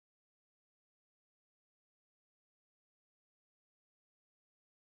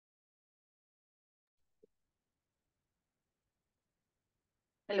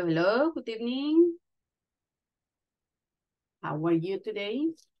Hello, hello, good evening. How are you today?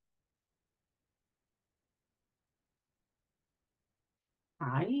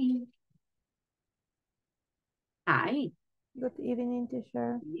 Hi. Hi. Good evening,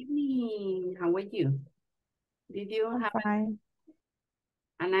 teacher. Good evening. How are you? Did you I'm have fine.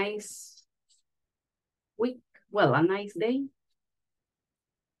 a nice week? Well, a nice day?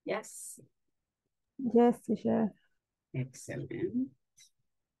 Yes. Yes, teacher. Excellent.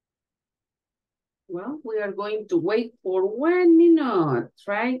 Well, we are going to wait for 1 minute,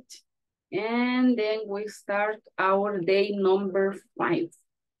 right? And then we start our day number 5.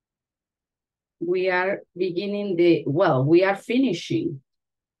 We are beginning we are finishing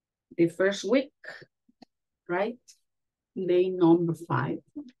the first week, right? Day number 5.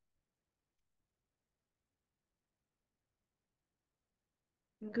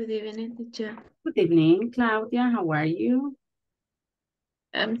 Good evening, teacher. Good evening, Claudia. How are you?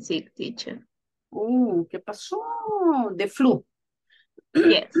 I'm sick, teacher. Oh, ¿qué pasó? The flu.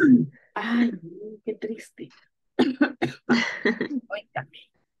 Yes. Ay, qué triste.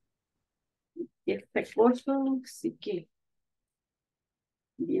 Óigame. Este coso sí que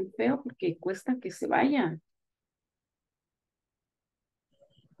bien feo porque cuesta que se vaya.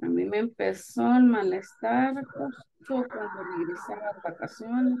 A mí me empezó el malestar justo cuando regresé a las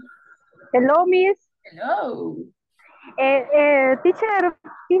vacaciones. Hello, Miss. Hello. Teacher,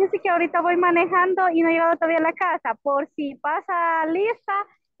 fíjese que ahorita voy manejando y no he llegado todavía a la casa. Por si pasa lista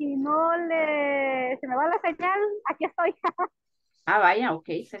y se me va la señal, aquí estoy. Ah, vaya, ok,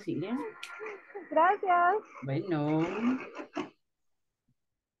 Cecilia. Gracias. Bueno.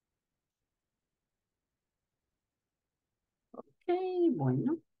 Ok,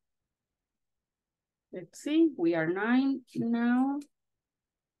 bueno. Let's see, we are 9 now.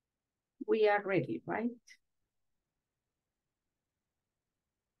 We are ready, right?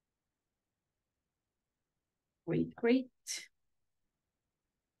 Great, great.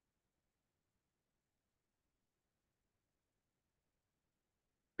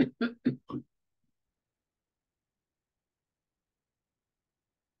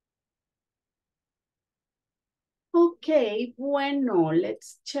 Okay, bueno,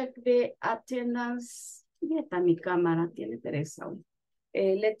 let's check the attendance. Ya está mi cámara, tiene Teresa hoy.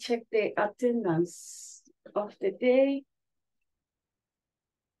 Let's check the attendance of the day.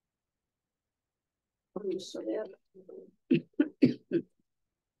 Vamos a ver.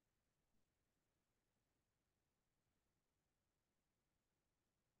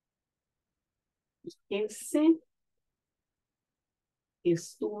 Fíjense,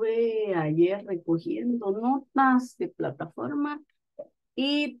 estuve ayer recogiendo notas de plataforma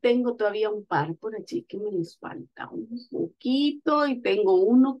y tengo todavía un par por allí que me les falta un poquito y tengo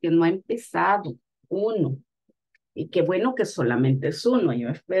uno que no ha empezado, uno. Y qué bueno que solamente es uno. Yo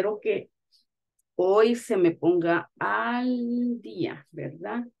espero que hoy se me ponga al día,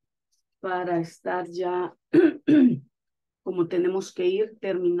 ¿verdad? Para estar ya, como tenemos que ir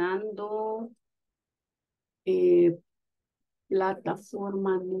terminando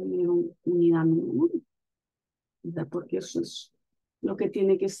plataforma unidad número 1, ¿verdad? Porque eso es lo que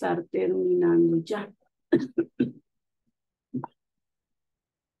tiene que estar terminando ya.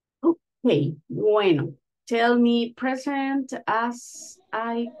 Ok, bueno. Tell me present as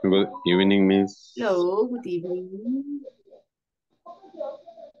I... Good evening, Miss. Hello, good evening.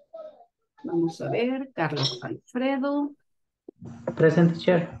 Vamos a ver, Carlos Alfredo. Present,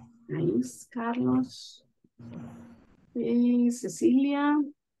 teacher. Ahí es Carlos. Cecilia.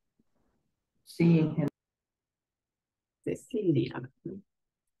 Sí, Cecilia.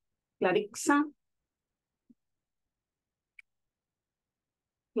 Clarixa.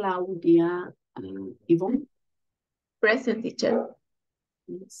 Claudia. Ivonne. Present, teacher.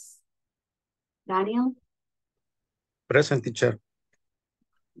 Yes. Daniel. Present, teacher.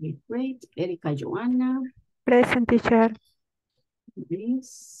 Great, great. Erika Joana. Present, teacher.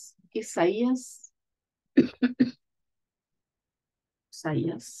 Luis. Isaías.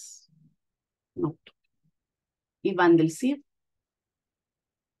 Isaías. No. Iván del Cid.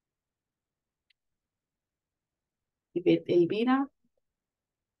 Ivette Elvira.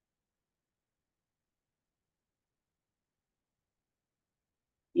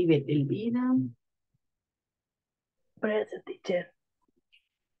 Ivette Elvira. present, teacher.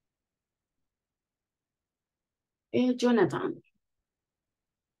 Jonathan.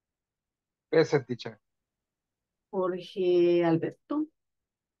 Present, teacher. Jorge Alberto.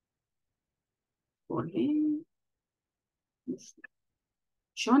 Jorge.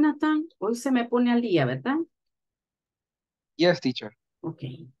 Jonathan. Hoy se me pone al día, ¿verdad? Yes, teacher. Ok.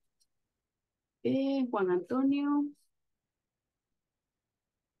 Juan Antonio.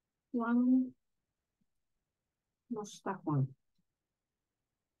 Juan. No está Juan.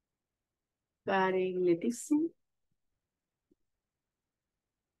 Karen Leticia.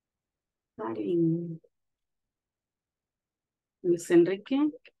 Karen. Luis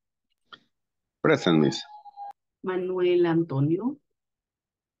Enrique. Present, Miss. Manuel Antonio.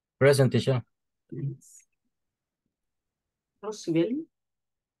 Present, teacher. Nice. Rosibel.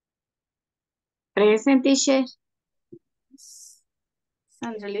 Present, teacher.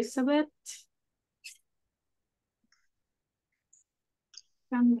 Sandra Elizabeth.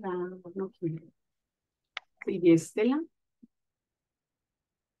 Sandra, no quiero. Silvia Estela.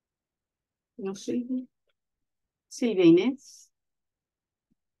 No Silvia. Silvia Inés.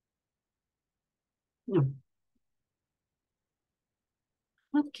 No.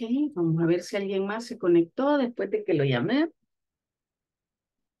 Ok, vamos a ver si alguien más se conectó después de que lo llamé.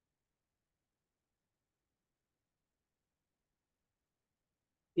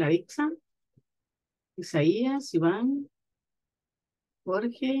 Clarixa. Isaías, Iván.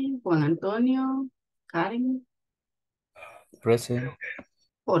 Jorge, Juan Antonio, Karen, Present.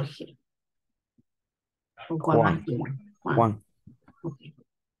 Jorge. O Juan Juan. Antonio. Juan. Juan. Ok.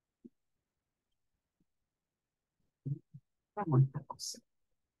 Vamos a esta cosa.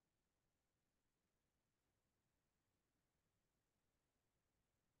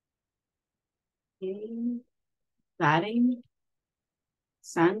 Ok. Karen,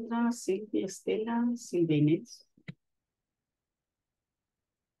 Sandra, Silvia, Estela, Silvia Inés.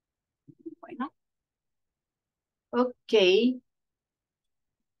 Bueno. Ok.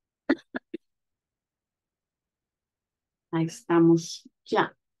 Ahí estamos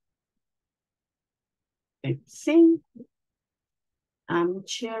ya. Let's see. I'm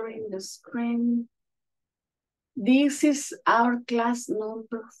sharing the screen. This is our class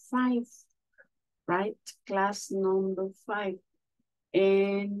number 5, right? Class number 5.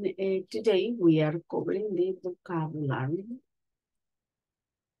 And today we are covering the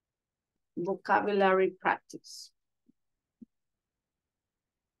vocabulary practice.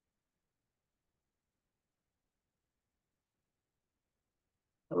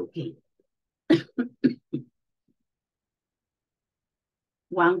 Okay.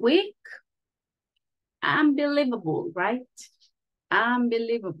 1 week. Unbelievable, right?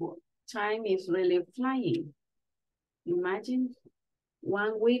 Unbelievable. Time is really flying. Imagine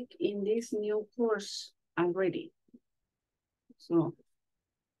 1 week in this new course already. So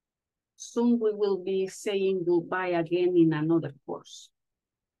soon we will be saying goodbye again in another course.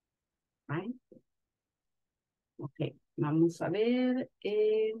 Right? Okay, vamos a ver.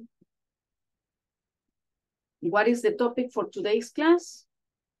 What is the topic for today's class?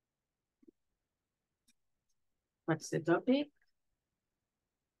 What's the topic?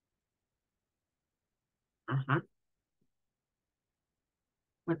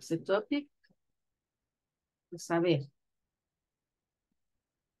 What's the topic? Pues a ver.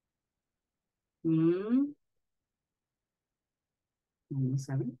 Vamos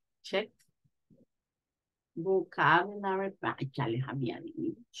a ver. Check. Vocabulary. Ya les había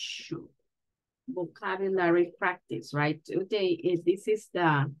dicho. Vocabulary practice, right? Today, this is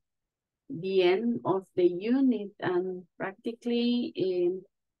the end of the unit and practically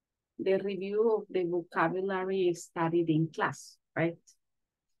the review of the vocabulary studied in class, right?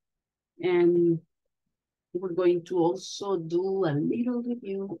 And we're going to also do a little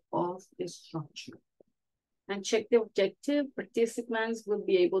review of the structure. And check the objective. Participants will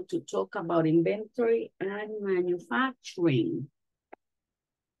be able to talk about inventory and manufacturing.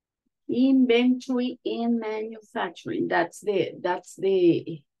 Inventory and manufacturing. That's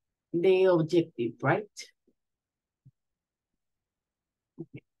the objective, right?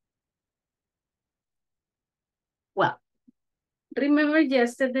 Okay. Well, remember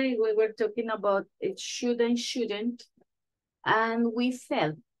yesterday we were talking about it should and shouldn't, and we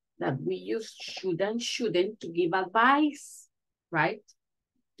said that we use should and shouldn't to give advice, right?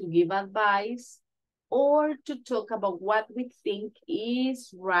 To give advice or to talk about what we think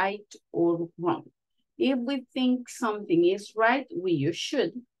is right or wrong. If we think something is right, we use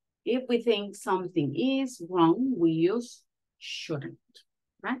should. If we think something is wrong, we use shouldn't,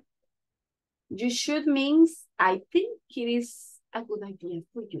 right? You should means, I think it is a good idea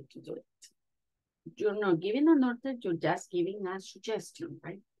for you to do it. You're not giving an order, you're just giving a suggestion,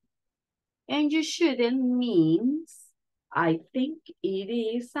 right? And you shouldn't means, I think it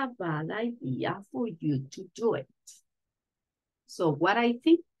is a bad idea for you to do it. So what I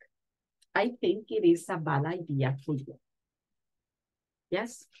think it is a bad idea for you.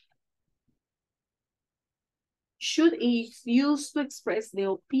 Yes? Should is used to express the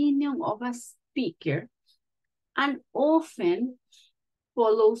opinion of a speaker and often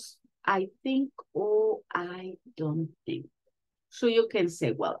follows I think or I don't think. So you can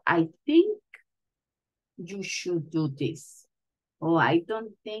say, well, I think you should do this. Or I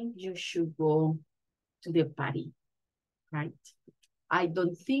don't think you should go to the party, right? I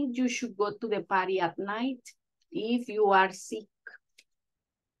don't think you should go to the party at night if you are sick.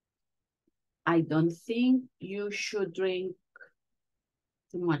 I don't think you should drink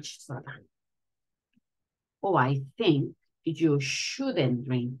too much soda. Oh, I think you shouldn't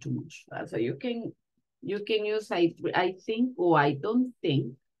drink too much soda. So you can use I think or I don't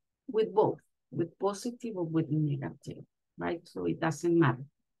think with both, with positive or with negative, right? So it doesn't matter.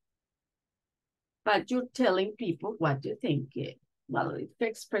 But you're telling people what you think. Well, it's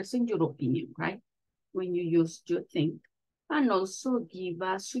expressing your opinion, right? When you use you think, and also give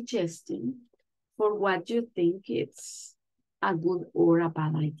a suggestion for what you think it's a good or a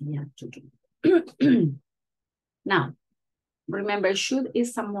bad idea to do. Now, remember, should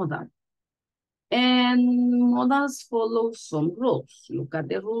is a modal. And modals follow some rules. Look at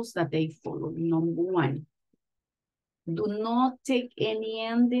the rules that they follow. Number one, do not take any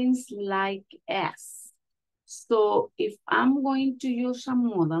endings like S. So if I'm going to use a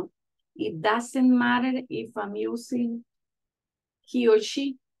modal, it doesn't matter if I'm using he or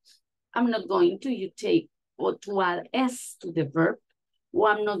she. I'm not going to take or to add S to the verb, or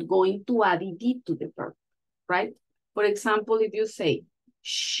I'm not going to add ed to the verb, right? For example, if you say,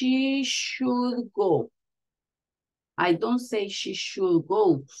 she should go, I don't say she should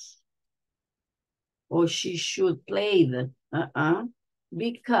go, or she should play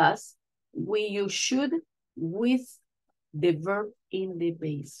because we use should with the verb in the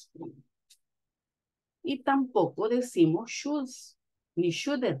base form. Y tampoco decimos shoulds, ni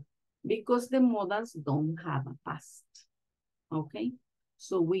shouldn't, because the modals don't have a past, okay?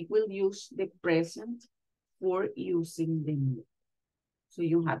 So we will use the present for using the mood. So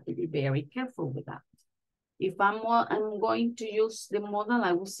you have to be very careful with that. If I'm going to use the modal,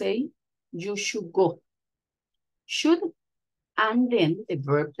 I will say, you should go. Should, and then the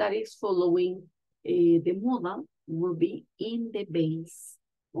verb that is following the modal will be in the base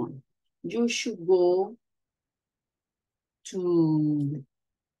form. You should go to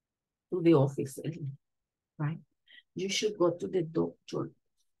the office, right? You should go to the doctor.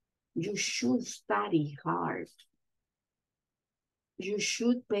 You should study hard. You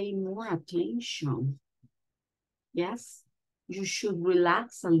should pay more attention. Yes, you should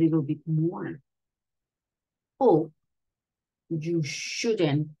relax a little bit more. Or you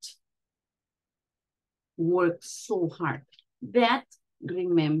shouldn't work so hard. That,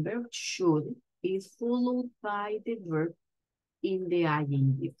 remember, should is followed by the verb in the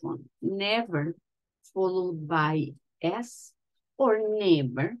ing form. Never followed by S or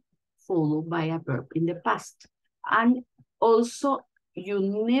never followed by a verb in the past. And also, you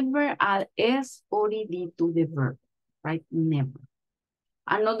never add S or ed to the verb, right? Never.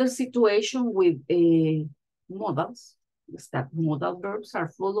 Another situation with modals is that modal verbs are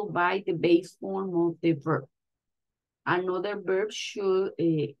followed by the base form of the verb. Another verb should,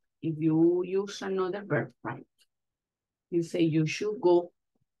 if you use another verb, right? You say you should go,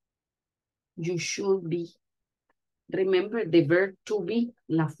 you should be. Remember the verb to be,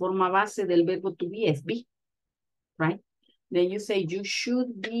 la forma base del verbo to be es be, right? Then you say you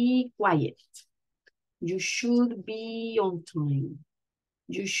should be quiet. You should be on time.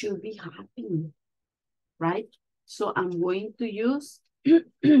 You should be happy, right? So I'm going to use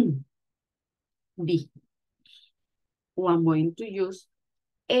be. Or I'm going to use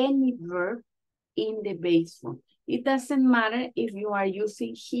any verb in the base form. It doesn't matter if you are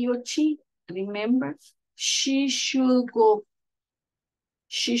using he or she. Remember, she should go.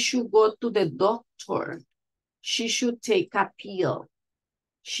 She should go to the doctor. She should take a pill.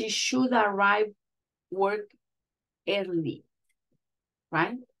 She should arrive work early,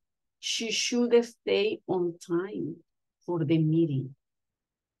 right? She should stay on time for the meeting.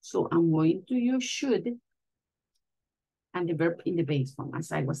 So I'm going to use should and the verb in the base form,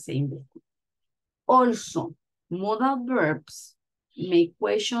 as I was saying before. Also, modal verbs make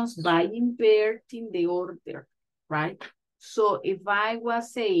questions by inverting the order, right? So if I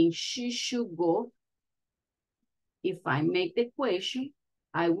was saying she should go, if I make the question,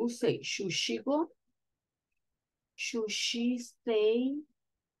 I will say, should she go? Should she stay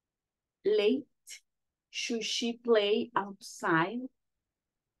late? Should she play outside?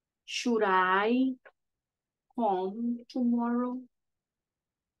 Should I come tomorrow?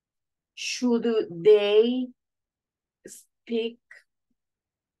 Should they speak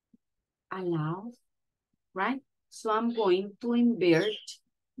aloud? Right? So I'm going to invert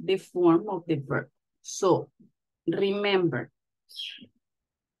the form of the verb. So remember,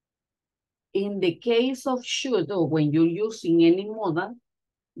 In the case of should, or when you're using any modal,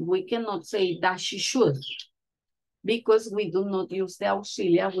 we cannot say that she should, because we do not use the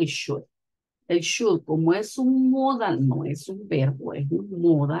auxiliary with should. El should, como es un modal, no es un verbo, es un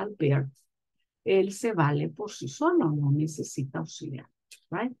modal verb. Él se vale por sí solo, no necesita auxiliar,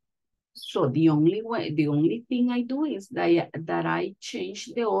 right? So the only thing I do is that I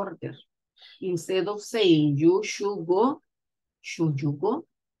change the order. Instead of saying you should go, should you go?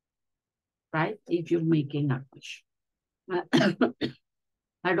 Right? If you're making a question.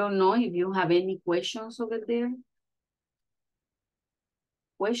 I don't know if you have any questions over there.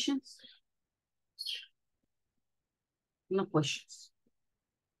 Questions? No questions.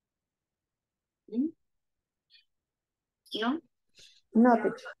 Hmm? No? No,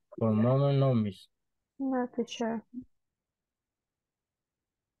 teacher. For moment, no, miss. No, teacher.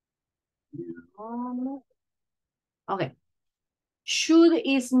 No. Okay. Should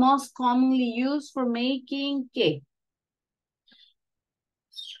is most commonly used for making ¿qué?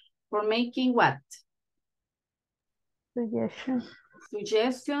 For making what? Suggestion.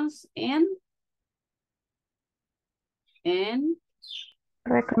 Suggestions and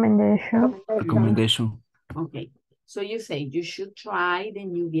Recommendation. Recommendation. okay. So you say you should try the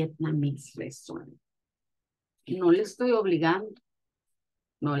new Vietnamese restaurant. No le estoy obligando.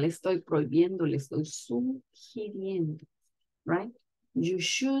 No le estoy prohibiendo, le estoy sugiriendo. Right? You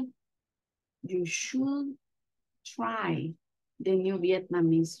should try the new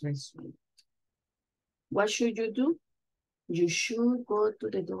Vietnamese restaurant. What should you do? You should go to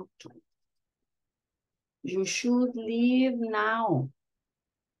the doctor. You should leave now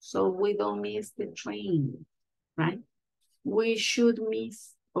so we don't miss the train, right? We should leave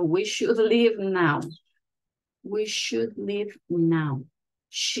now. We should leave now.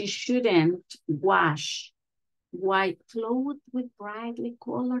 She shouldn't wash white clothes with brightly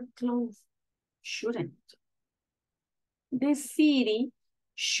colored clothes. Shouldn't. The city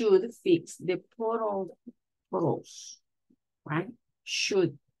should fix the potholes, right?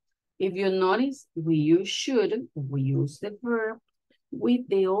 Should. If you notice, we use should, we use the verb with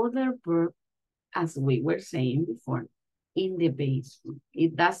the other verb, as we were saying before, in the base form.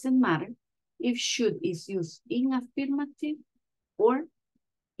 It doesn't matter if should is used in affirmative or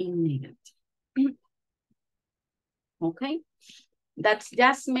in negative. Okay? That's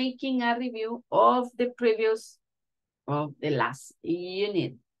just making a review of the last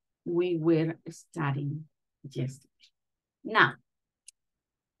unit we were studying yesterday. Now,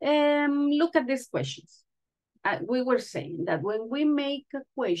 look at these questions. We were saying that when we make a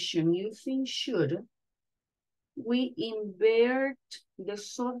question using should, we invert the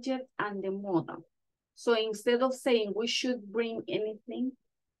subject and the modal. So instead of saying we should bring anything,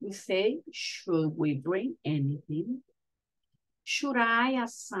 we say, should we bring anything? Should I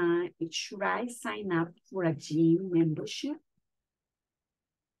sign up for a gym membership?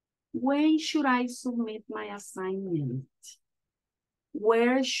 When should I submit my assignment?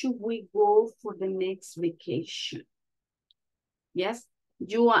 Where should we go for the next vacation? Yes,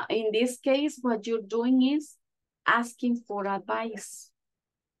 you are, in this case, what you're doing is asking for advice.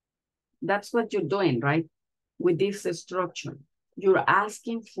 That's what you're doing, right? With this structure, you're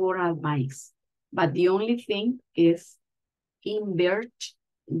asking for advice. But the only thing is invert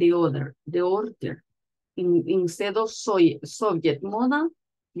the order. Instead of subject modal,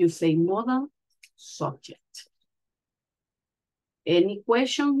 you say modal subject. Any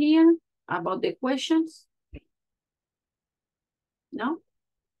question here about the questions? No?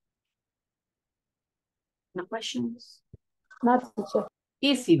 No questions? No, teacher.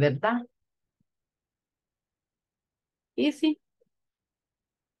 Easy, ¿verdad? Easy?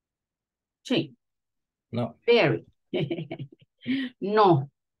 Sí. No. Very. No.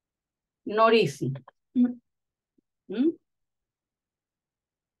 Not easy. ¿Mm?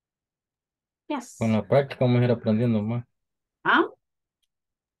 Yes. Con la práctica vamos a ir aprendiendo más. ¿Ah?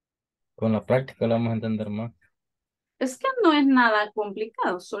 Con la práctica la vamos a entender más. Es que no es nada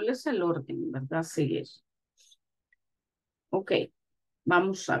complicado, solo es el orden, ¿verdad? Seguir. Ok,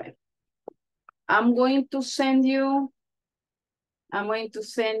 vamos a ver. I'm going to send you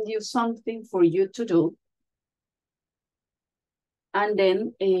something for you to do. And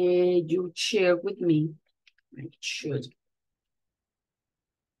then you share with me. I should.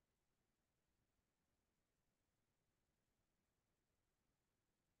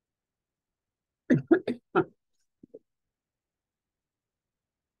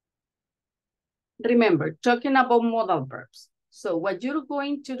 Remember, talking about modal verbs. So what you're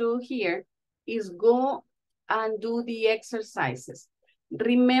going to do here is go and do the exercises.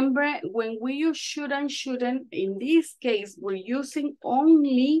 Remember, when we use should and shouldn't, in this case, we're using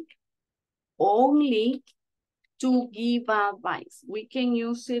only only to give advice. We can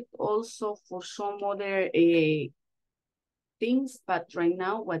use it also for some other things, but right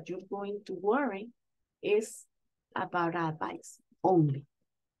now what you're going to worry is about advice only.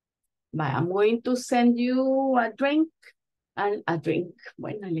 But I'm going to send you a drink, a drink.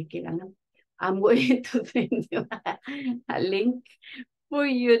 Bueno, le queda, ¿no? I'm going to send you a link for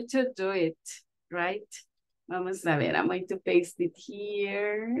you to do it, right? Vamos a ver, I'm going to paste it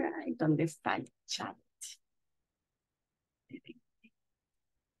here. Ay, ¿dónde está el chat?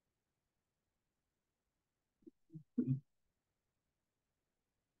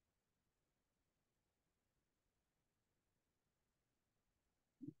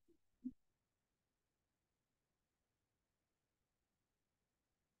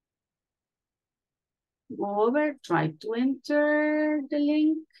 Go over, try to enter the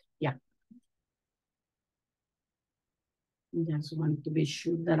link. Yeah. Just want to be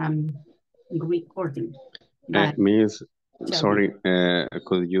sure that I'm recording. But Miss, tell sorry, me,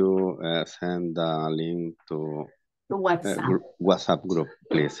 could you send the link to the WhatsApp. WhatsApp group,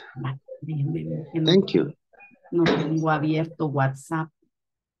 please? Déjenme ver que Thank you. no tengo abierto WhatsApp.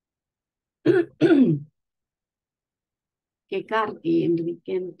 Que cargue,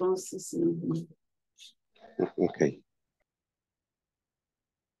 Enrique, entonces. Okay.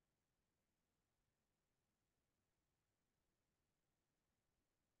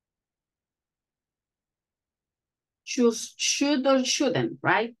 Choose should or shouldn't,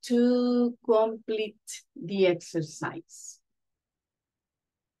 right? To complete the exercise.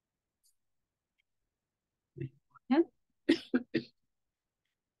 Okay.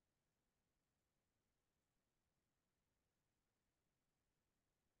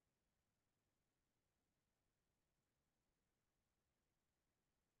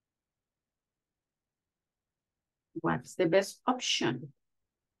 What's the best option?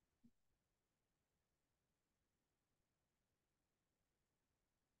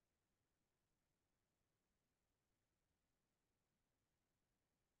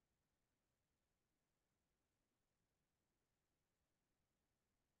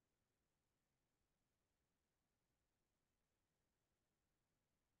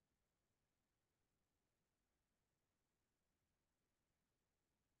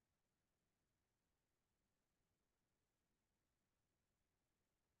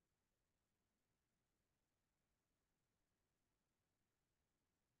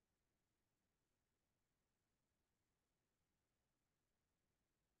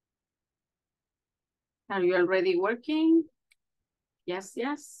 Are you already working? Yes,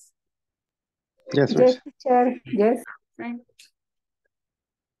 yes. Yes, Yes, miss. teacher. Yes. Right.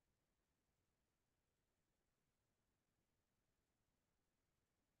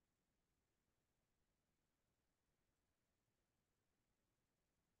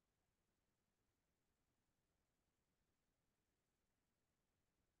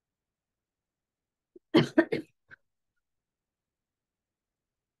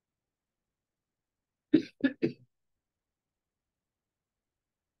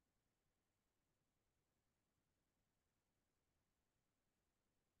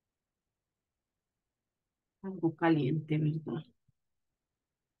 Algo caliente, ¿verdad?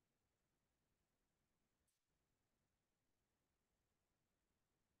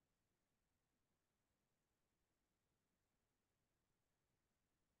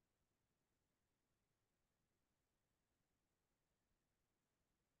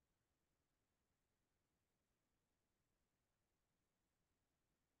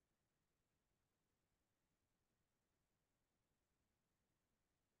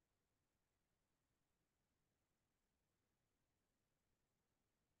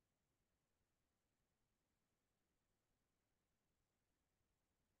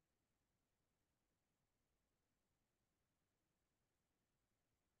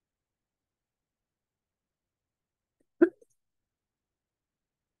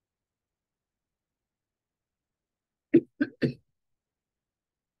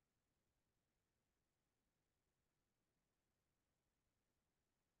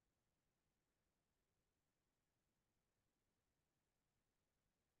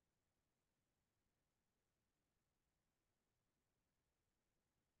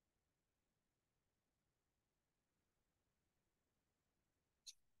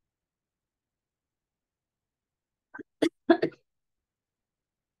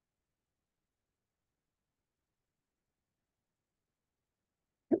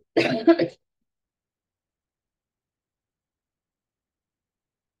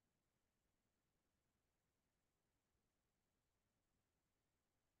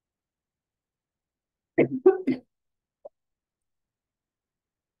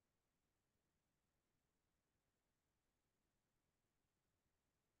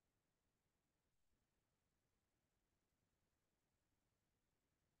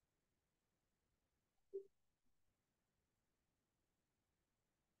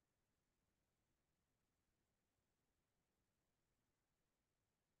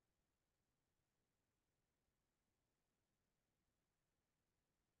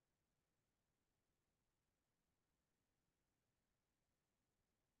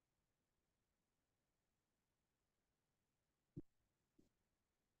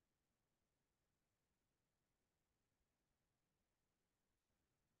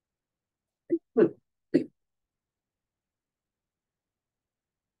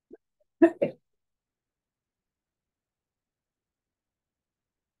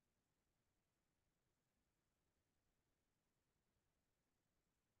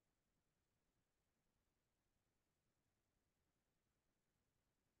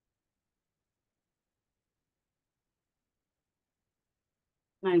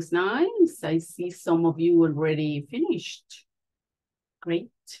 Nice, nice. I see some of you already finished. Great.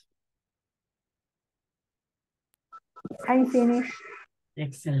 I finished.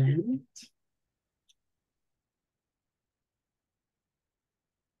 Excellent.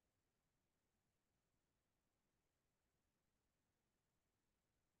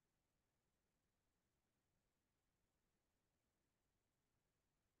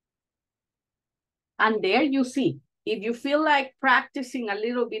 And there you see, if you feel like practicing a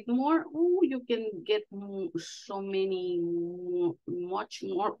little bit more, oh, you can get so many, much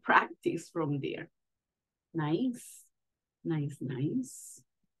more practice from there. Nice, nice, nice.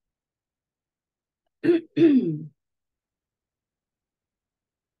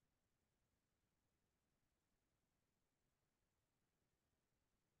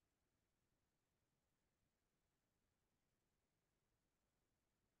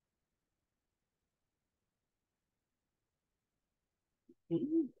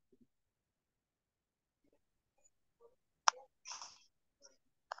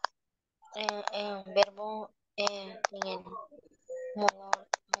 Verbo en el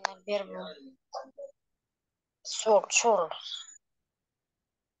verbo sur.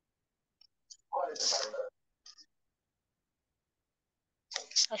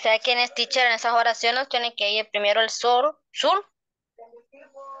 O sea, quienes teacher en esas oraciones tienen que ir primero el sur,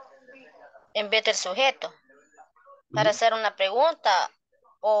 en vez del sujeto, para hacer una pregunta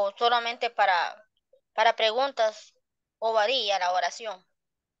o solamente para preguntas, o varía la oración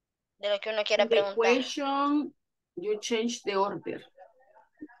de lo que uno quiera The preguntar. question, you change the order.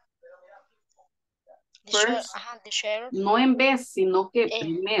 First, no en vez, sino que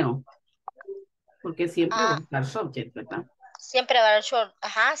primero. Porque siempre va a estar subject, ¿verdad? Siempre va al short.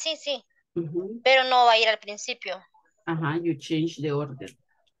 Ajá, sí. Pero no va a ir al principio. Ajá, you change the order.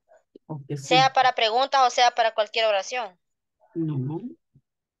 Sea para preguntas o sea para cualquier oración. No.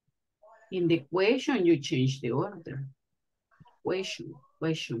 In the question, you change the order.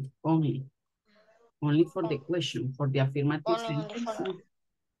 Question, only. Only for the question, for the affirmative sentence. No.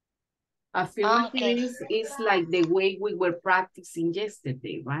 Affirmative is like the way we were practicing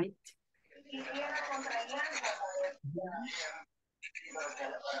yesterday, right?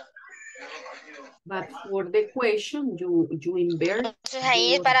 But for the question, you invert. Entonces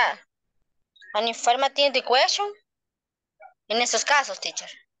ahí para an affirmative the question. En esos casos, teacher.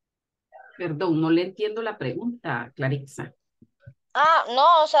 Perdón, no le entiendo la pregunta, Clarissa.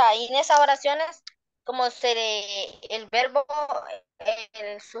 No, o sea, ahí en esas oraciones, como el verbo,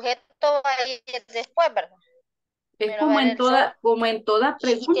 el sujeto va a ir después, ¿verdad? Es como en toda pregunta.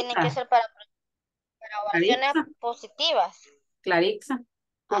 Y tiene que ser para oraciones positivas. Clarissa,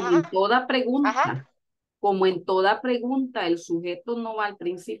 como en toda pregunta. Como en toda pregunta, el sujeto no va al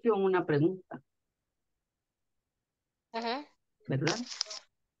principio en una pregunta. ¿Verdad?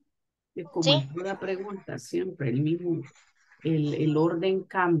 Es como en toda pregunta, siempre el mismo, el orden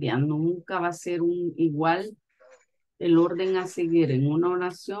cambia, nunca va a ser igual el orden a seguir en una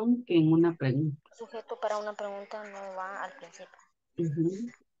oración que en una pregunta. El sujeto para una pregunta no va al principio.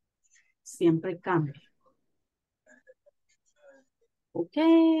 Siempre cambia. Ok,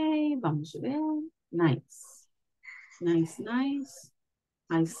 vamos a ver. Nice. Nice, nice.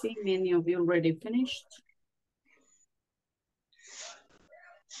 I see many of you already finished.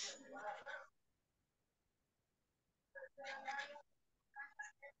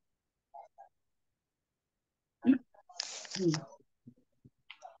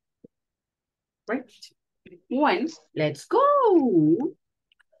 Right. One, let's go.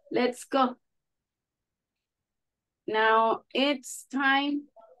 Let's go. Now it's time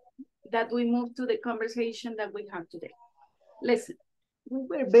that we move to the conversation that we have today. Listen, we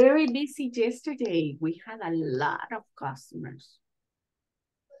were very busy yesterday. We had a lot of customers.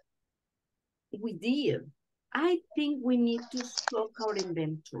 We did. I think we need to stock our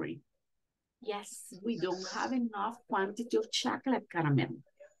inventory. Yes, we don't have enough quantity of chocolate caramel.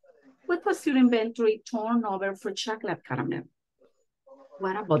 What was your inventory turnover for chocolate caramel?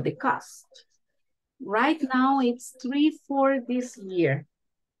 What about the cost? Right now, it's $3 this year.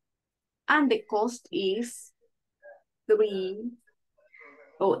 And the cost is $30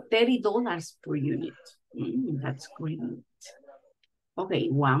 per unit. That's great. Okay,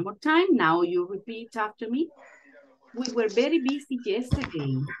 one more time. Now you repeat after me. We were very busy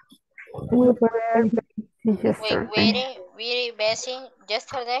yesterday. We were very busy yesterday. Very busy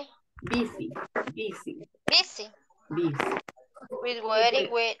yesterday. Busy. We were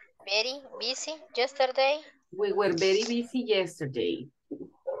very busy yesterday. We were very busy yesterday.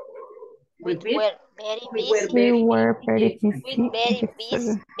 Repeat. We were very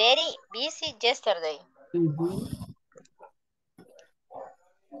busy yesterday.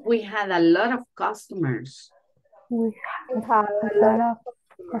 We had a lot of customers. We had a lot of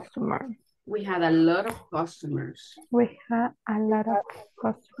customers. We had a lot of customers. We had a lot of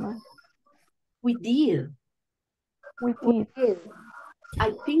customers. We did. We did.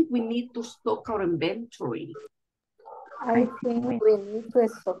 I think we need to stock our inventory. I think we need to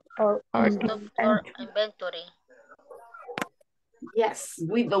stock our Inventory. Yes,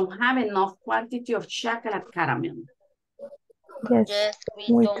 we don't have enough quantity of chocolate caramel. Yes,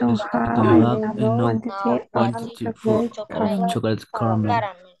 we don't have enough quantity of chocolate caramel.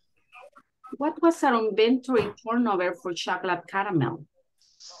 What was our inventory turnover for chocolate caramel?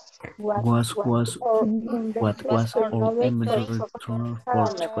 What was our inventory turnover for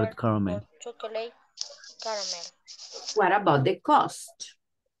chocolate caramel? Chocolate caramel. What about the cost?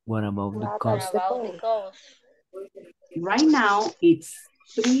 What about the What cost? about the cost? Right now, it's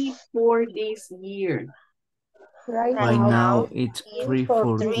 3 for this year. Right now, it's 3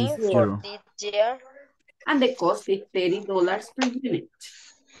 for this year. And the cost is $30 per unit.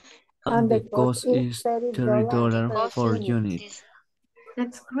 And the cost is $30 per unit.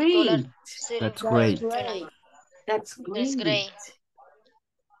 That's great. That's great. That's great.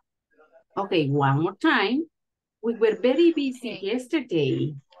 Okay, one more time. We were very busy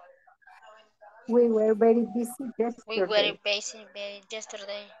yesterday. We were very busy yesterday. We were busy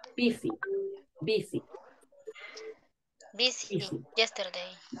yesterday. Busy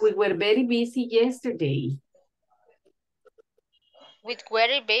yesterday. We were very busy yesterday. We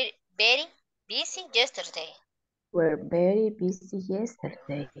were very busy yesterday. We're very busy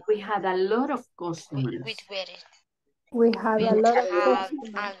yesterday. We had a lot of customers. We had a lot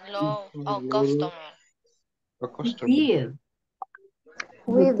of customers.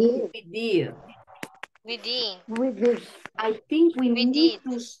 We did. I think we need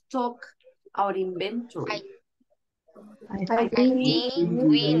to stock our inventory. I think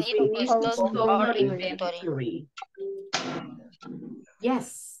we need to stock our inventory.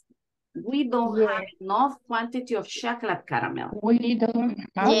 Yes, we don't have enough quantity of chocolate caramel. We don't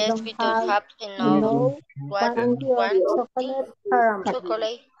Yes, we don't have enough chocolate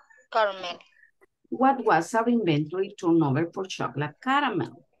caramel. What was our inventory turnover for chocolate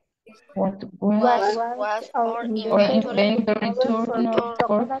caramel? What was our inventory turnover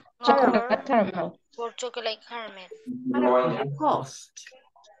for chocolate caramel? For chocolate caramel. What about the cost?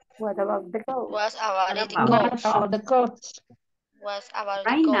 What about the cost? Was about the cost.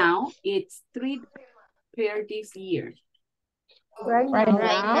 Right now, it's 3 per this year. Right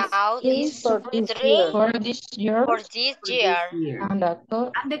now it's 3 for this year. And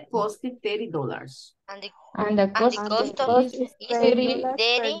the cost is $30. And the cost is $30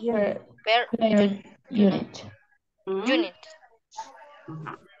 per unit.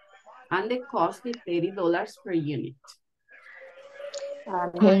 And the cost is $30 per unit.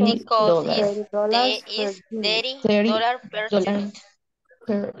 And the cost is $30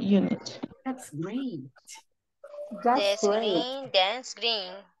 per unit. That's great. That's green.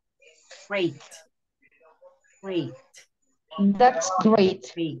 Great. That's great.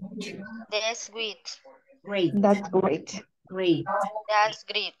 That's great. That's great. Great. That's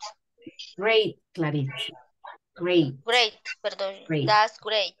great. Great, Clarita. Great. Pardon. Great. That's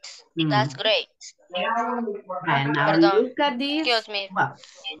great. That's great. And now look at this. Excuse me. Well,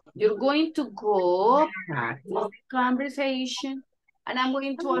 you're going to go practice the conversation, and I'm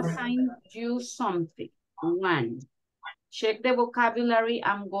going to assign you something. One, check the vocabulary.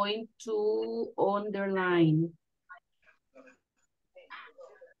 I'm going to underline.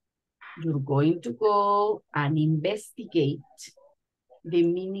 You're going to go and investigate the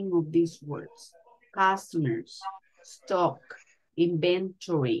meaning of these words. Customers, stock,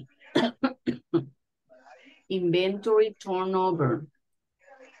 inventory, inventory turnover,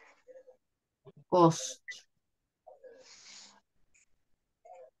 cost.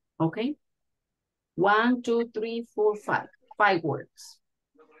 Okay? 1, 2, 3, 4, 5. 5 words.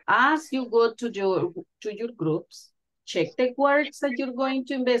 As you go to your groups, check the words that you're going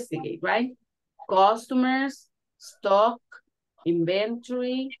to investigate, right? Customers, stock,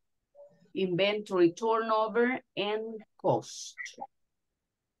 inventory, inventory turnover, and cost.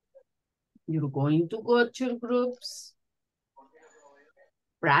 You're going to go to your groups,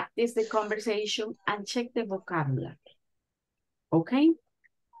 practice the conversation, and check the vocabulary. Okay?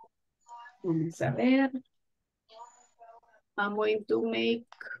 Vamos a ver. I'm going to make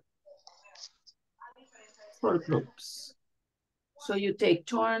 4 groups. So you take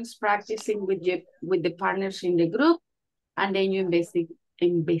turns practicing with the partners in the group, and then you investigate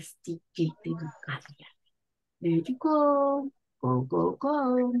the vocabulary. There you go.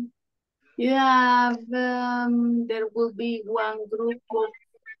 Go. You have, there will be one group of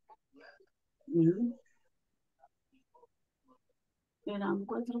Mm. Eran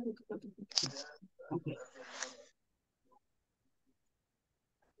 4, 4, 4, 4. Ok.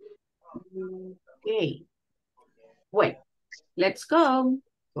 Ok. Bueno, let's go.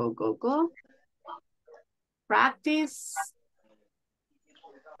 Go, go, go. Practice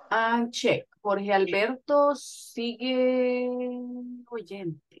and check. Jorge Alberto sigue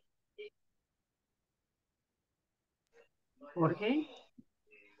oyente. Jorge.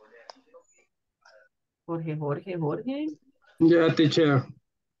 Jorge. Yeah, teacher.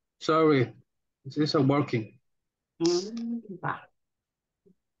 Sorry. This isn't working. Va.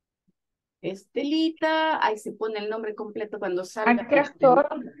 Estelita, ahí se pone el nombre completo cuando salga.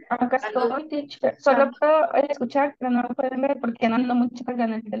 Acá estoy, teacher. Solo puedo escuchar, pero no lo pueden ver porque no ando mucho carga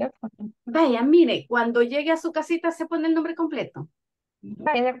en el teléfono. Vaya, mire, cuando llegue a su casita se pone el nombre completo.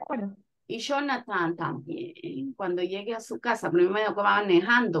 Vaya, de acuerdo. Y Jonathan también, cuando llegue a su casa, primero me que va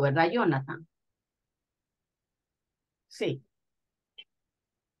manejando, ¿verdad, Jonathan? Sí.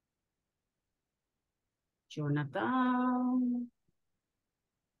 Jonathan.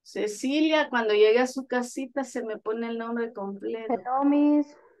 Cecilia, cuando llegue a su casita se me pone el nombre completo. Hello, Miss.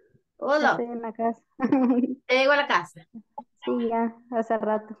 Ya Hola, estoy en la casa. ¿te llego a la casa? Sí, ya, hace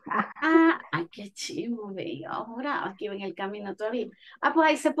rato. Ay, qué chivo, ve. Ahora, aquí en el camino todavía. Pues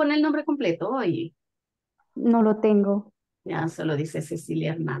ahí se pone el nombre completo, oye. No lo tengo. Ya solo dice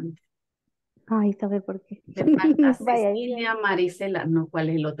Cecilia Hernández. Ay, ¿sabe por qué? Te falta Vaya, Cecilia Marisela, no, ¿cuál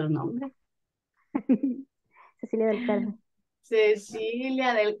es el otro nombre? Cecilia del Carmen.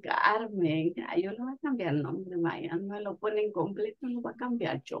 Cecilia del Carmen. Ay, yo le voy a cambiar el nombre, vaya, no me lo ponen completo, lo voy a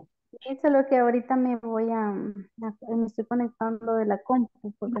cambiar yo. Eso es lo que ahorita me me estoy conectando de la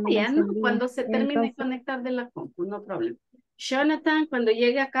compu porque no me Vaya, ¿no? encendía. Cuando se termine de conectar de la compu, no problema. Jonathan, cuando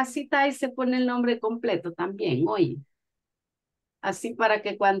llegue a casita, ahí se pone el nombre completo también, oye. Así para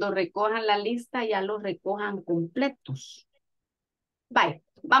que cuando recojan la lista ya los recojan completos. Bye,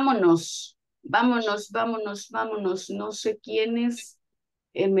 vámonos. No sé quiénes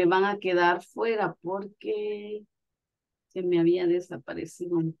me van a quedar fuera porque se me había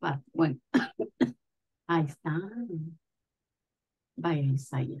desaparecido un par. Bueno, ahí está. Vaya,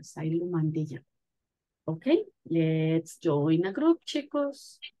 Isaías, ahí lo mandé ya. Ok, let's join a group,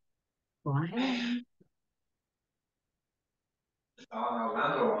 chicos. Go ahead. Estaban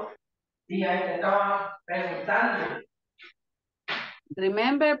hablando. Sí, ahí te estaban preguntando.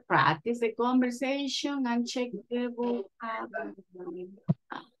 Remember, practice the conversation and check the vocabulary.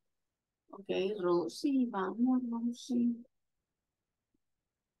 Ok, Rosy, vamos, Rosy.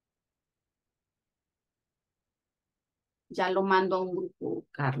 Ya lo mando a un grupo,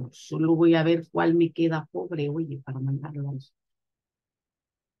 Carlos. Solo voy a ver cuál me queda pobre, oye, para mandarlo a los.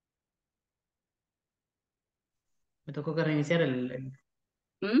 Me tocó que reiniciar ¿Mm?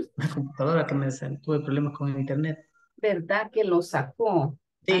 la computadora que tuve problemas con el internet. ¿Verdad que lo sacó?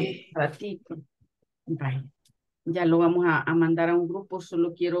 Sí. Hace ratito. Vale. Ya lo vamos a mandar a un grupo,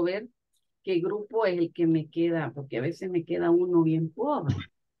 solo quiero ver qué grupo es el que me queda, porque a veces me queda uno bien pobre.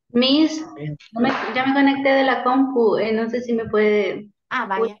 Miss, ya me conecté de la compu. No sé si me puede...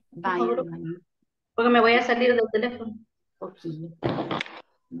 Vaya. Porque me voy a salir del teléfono. Ok.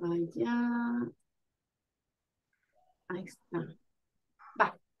 Vaya. Ahí está.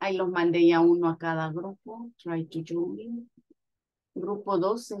 Va, ahí los mandé ya uno a cada grupo. Try to join. Grupo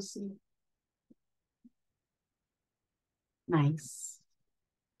 12, sí. Nice.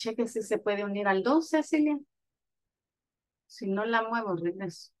 Cheque si se puede unir al 12, Cecilia. Si no la muevo,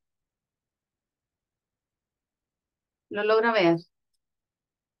 regreso. ¿Lo logra ver?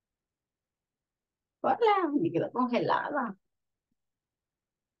 Hola, me quedo congelada.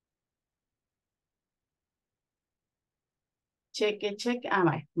 Cheque.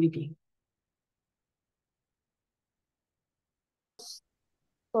 Vale, muy bien.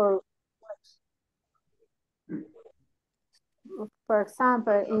 For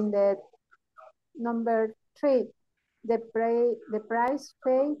example, in the number 3, the price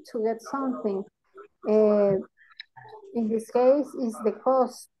paid to get something. In this case, is the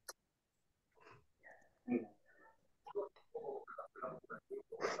cost.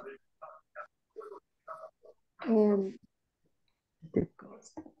 The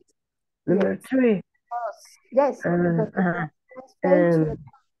cost. Number 3. Yes. The price paid to get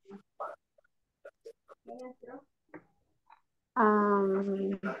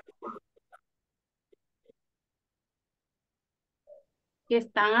 ¿Qué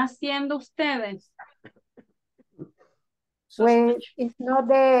están haciendo ustedes? Well, it's not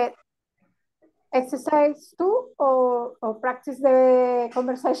the exercise 2 or practice the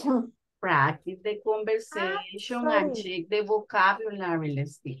conversation. Practice the conversation and check the vocabulary.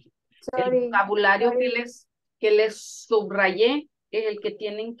 Let's see. El Sorry, vocabulario sorry. que les subrayé es el que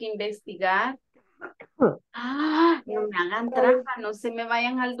tienen que investigar. Ah, no me hagan trampa, no se me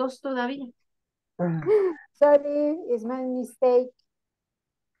vayan al 2 todavía. Sorry, it's my mistake.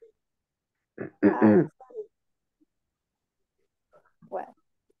 Well.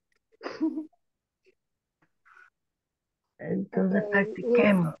 Entonces Okay,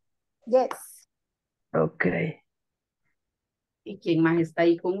 practiquemos. Yes. Ok. ¿Y quién más está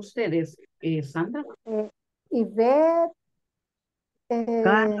ahí con ustedes? Sandra. Ivette,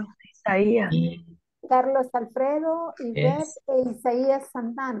 Carlos, Isaías. Carlos Alfredo, Ivette e Isaías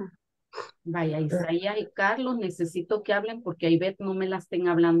Santana. Vaya, Isaías y Carlos, necesito que hablen porque a Ivette no me la estén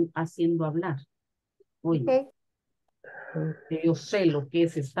haciendo hablar. Oye, Okay. yo sé lo que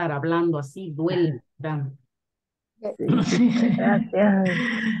es estar hablando así, duele. ¿verdad? Sí, gracias.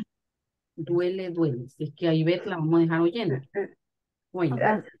 Duele. Si es que a Ivette la vamos a dejar oyendo. Oye,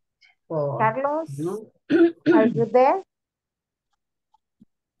 Gracias. Carlos, ¿no? are you there?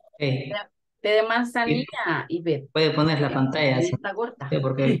 De manzanilla, Ivette. Puede poner la pantalla, sí, Está gorda.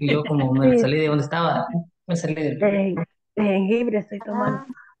 porque yo como me salí de donde estaba, me salí del... De jengibre estoy tomando.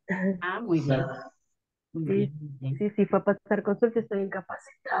 Ah, muy bien. Muy bien, muy bien. Sí, fue a pasar consulta, estoy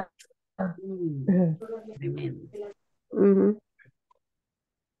incapacitada. Tremendo. Ujú.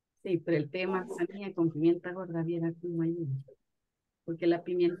 Sí, pero el té de manzanilla con pimienta gorda, viera cómo ayuda. Porque la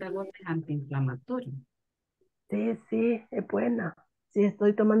pimienta gorda es antiinflamatoria. Sí, es buena. Sí,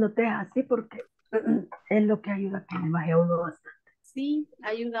 estoy tomando té así porque es lo que ayuda a que le baje a uno bastante. Sí,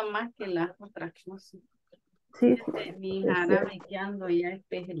 ayuda más que las otras cosas. Sí, Mi es jarabe cierto. que ando ya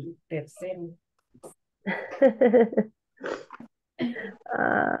este es el tercero.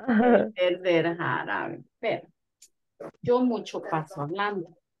 El tercer jarabe. Pero yo mucho paso hablando.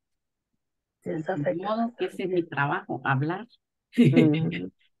 Sí, eso De afecta. modo que ese es mi trabajo, hablar.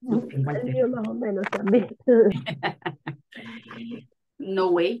 No tengo El mío más o alternativa. menos también. No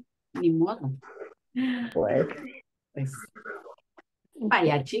way, ni modo. Pues Pues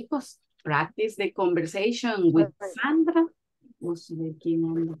vaya, chicos. Practice the conversation with Sandra. Vamos a ver quién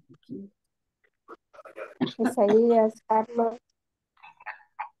anda aquí. Isaías, Carlos.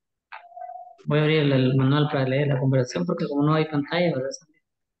 Voy a abrir el manual para leer la conversación porque como no hay pantalla, ¿verdad?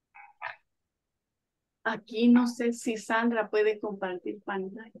 Aquí no sé si Sandra puede compartir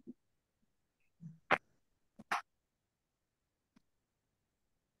pantalla.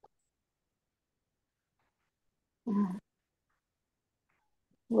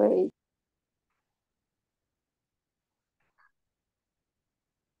 Wait.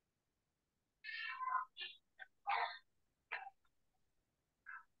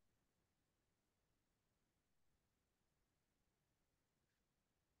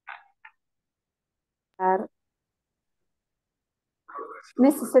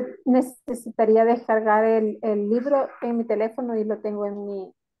 Necesitaría descargar el libro en mi teléfono y lo tengo en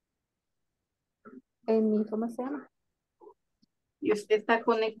mi, ¿cómo se llama? ¿Y usted está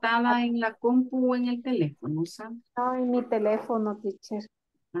conectada en la compu o en el teléfono, Sandra? No, en mi teléfono, teacher.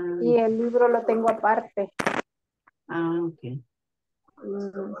 Ah, Y el libro lo tengo aparte. ok.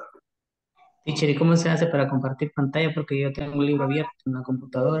 Teacher, ¿y cómo se hace para compartir pantalla? Porque yo tengo un libro abierto en la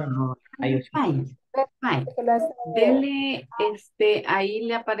computadora, no hay Vaya. Dele, ahí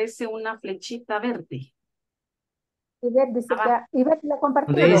le aparece una flechita verde. Ivette dice Abajo. que Ivette lo ha donde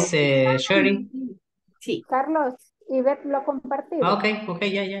compartido. dice sharing. Sí. Carlos, Ivette lo ha compartido. Ok,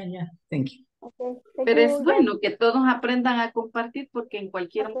 ya. Thank you. Okay, thank Pero you, es Ivette. bueno que todos aprendan a compartir porque en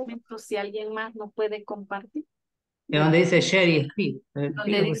cualquier momento si alguien más no puede compartir. Y donde dice share y escribe.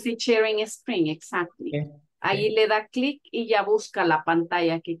 Donde dice sharing screen, exactly. Okay. Ahí le da clic y ya busca la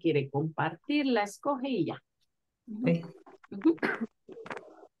pantalla que quiere compartir, la escoge y ya. Okay.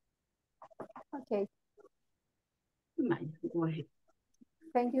 Okay. Go ahead.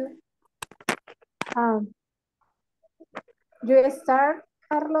 Thank you. You start,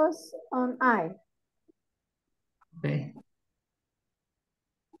 Carlos, on I. Okay.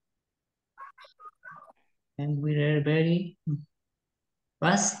 And we are very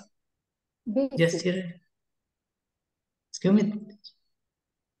fast. Busy. Yesterday. Excuse me.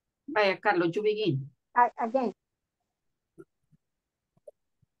 Vaya, Carlos, you begin. Again.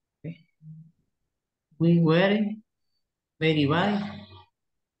 Okay. We were very bad.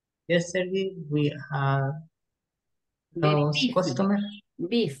 Yesterday we had those customers.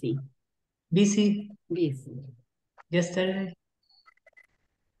 Busy. Busy. Busy. Yesterday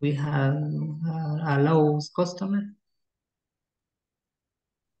we had a low customer.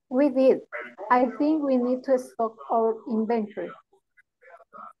 We did. I think we need to stock our inventory.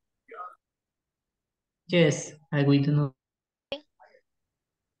 Yes, I will do not.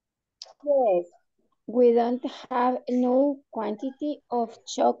 Yes, we don't have no quantity of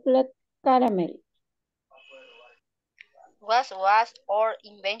chocolate caramel. Was our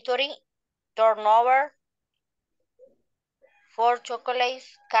inventory turnover for chocolate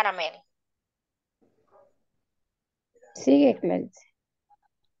caramel? Sigue, Clarice.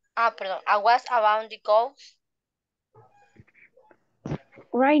 Perdón. I was about the cost.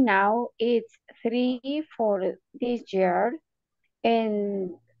 Right now, it's 3 for this year,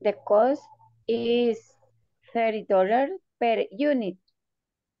 and the cost is $30 per unit.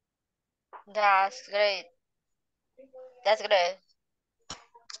 That's great. That's great.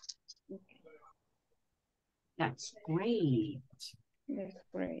 That's great. That's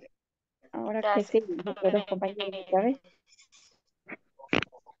great. Ahora que That's sí, los compañeros otra vez.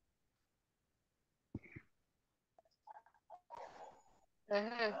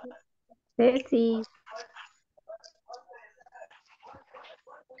 Ceci,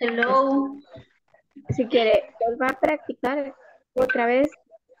 Hello. si quiere, vuelva a practicar otra vez.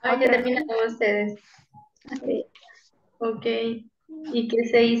 Ah, ya terminaron ustedes. Sí. Ok. ¿Y qué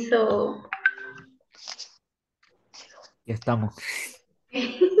se hizo? Ya estamos.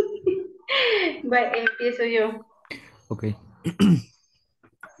 Bueno, empiezo yo. Ok.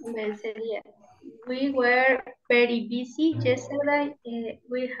 Sería, we were very busy yesterday.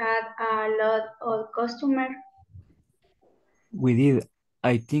 We had a lot of customers. We did.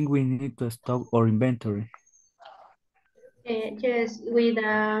 I think we need to stock our inventory. Yes, we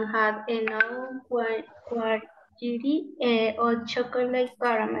don't have enough quantity of chocolate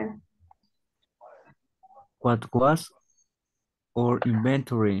caramel. What was our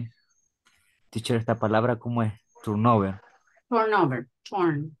inventory? Teacher, esta palabra, ¿cómo es? Turnover. Turnover.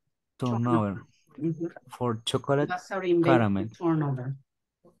 Turnover. For chocolate That's our caramel. inventory turnover.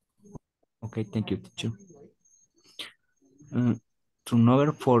 Okay, thank you, teacher.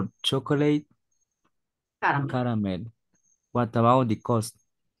 Turnover for chocolate caramel. What about the cost?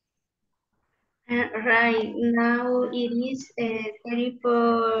 Right now it is 30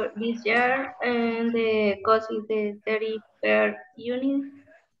 for this year and the cost is 30 per unit.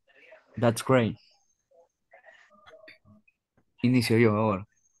 That's great. Inicio yo ahora.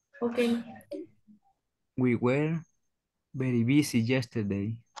 Okay. We were very busy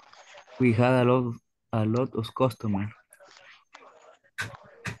yesterday. We had a lot of customers.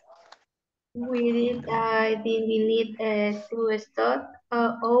 I think we need to stock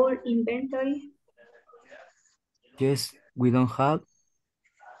our inventory. Yes, we don't have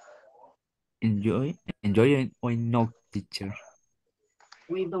enjoy it or no, teacher.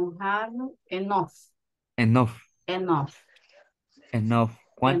 We don't have enough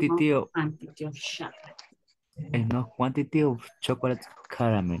quantity of chocolate. enough quantity of chocolate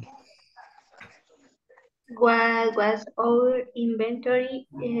caramel. What was our inventory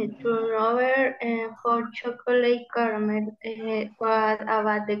turnover for chocolate caramel? What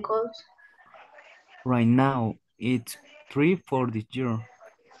about the cost? Right now, it's 3 for this year,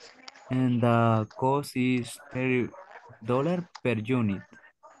 and the cost is $30 per unit.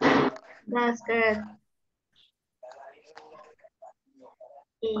 That's good.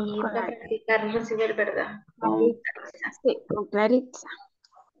 Y para practicar recibir verdad. Sí, con Claritza.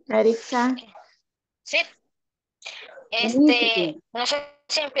 Claritza. Sí. No sé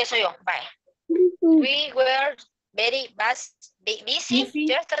si empiezo yo. Bye. We were very busy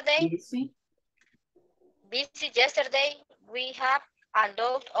yesterday. Busy yesterday. We have a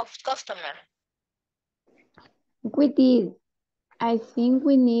lot of customers. We did. I think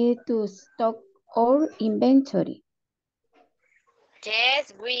we need to stock our inventory.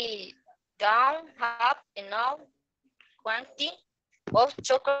 Yes, we don't have enough quantity of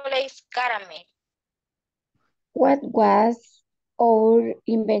chocolate caramel. What was our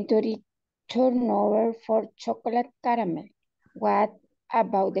inventory turnover for chocolate caramel? What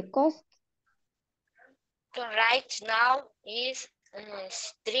about the cost? Right now is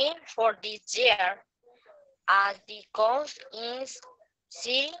 3 for this year, and the cost is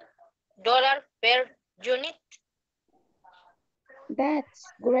 $0 per unit. That's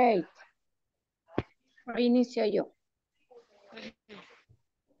great. Inicio yo.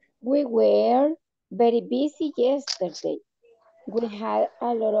 We were very busy yesterday. We had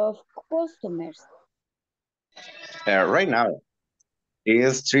a lot of customers. Right now, it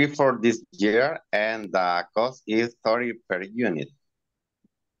is 3 for this year, and the cost is 30 per unit.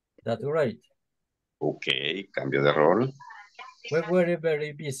 That's right. Okay, cambio de rol. We were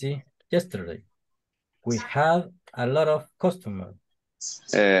very busy yesterday. We had a lot of customers.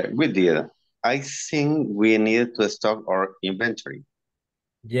 We did. I think we need to stock our inventory.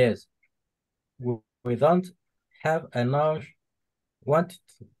 Yes, we don't have enough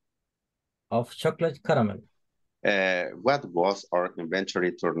quantity of chocolate caramel. What was our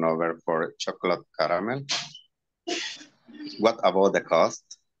inventory turnover for chocolate caramel? What about the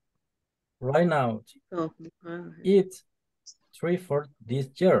cost? Right now, it's 3 for this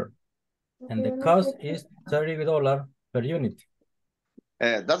year, and the cost is $30 per unit.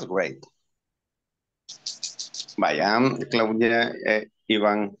 That's great. Vayan, Claudia,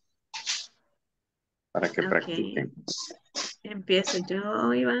 Iván, para que practiquen. Empiezo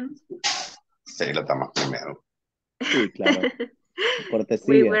yo, Iván. Sí, lo estamos primero. Sí, claro. Cortesía.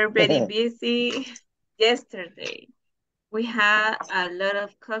 We were very busy yesterday. We had a lot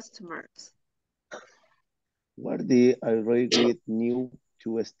of customers. Where did I really need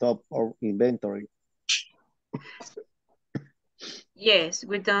to stop our inventory? Yes,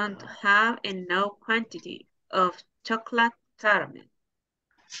 we don't have enough quantity of chocolate caramel.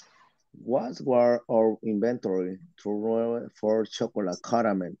 What were our inventory for chocolate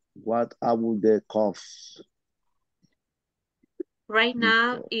caramel? What about the cost? Right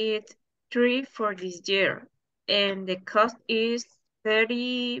now, it's 3 for this year, and the cost is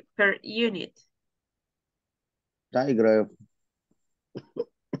 30 per unit. Diagram.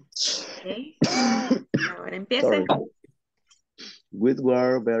 Okay. Ahora empieza. Sorry. We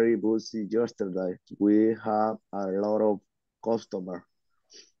were very busy yesterday. We have a lot of customers.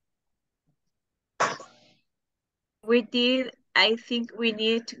 We did. I think we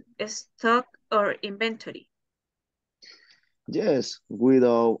need to stock our inventory. Yes, we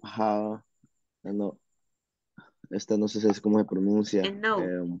don't have, no, esta no sé si es cómo se pronuncia.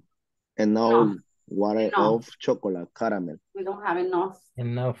 Enough water of chocolate caramel. We don't have enough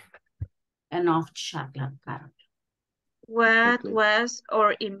chocolate caramel. What was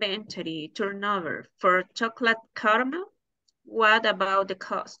our inventory turnover for chocolate caramel? What about the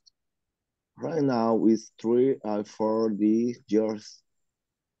cost? Right now it's 3 for the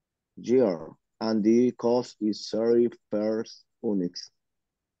year, and the cost is 30 per unit.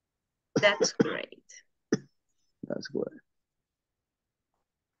 That's great. That's good.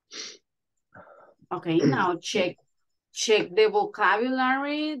 Okay, now check the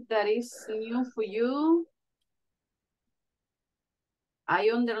vocabulary that is new for you. I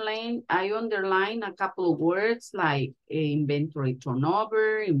underline a couple of words like inventory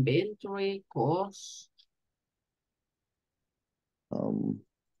turnover, inventory, cost.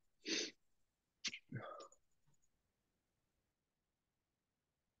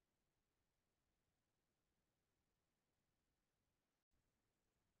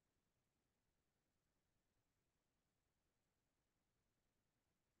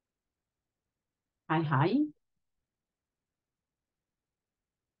 Hi, hi.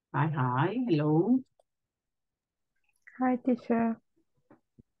 Hi, hi, hello. Hi, teacher.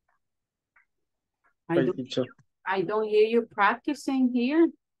 I don't hear you practicing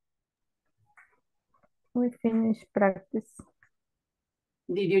here. We finished practice.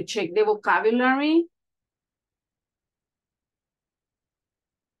 Did you check the vocabulary?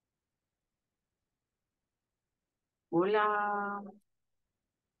 Hola.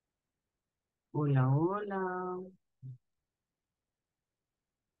 Hola, hola.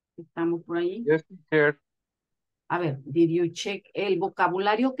 ¿Estamos por ahí? Yes, teacher. A ver, did you check el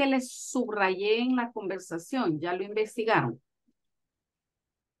vocabulario que les subrayé en la conversación? ¿Ya lo investigaron?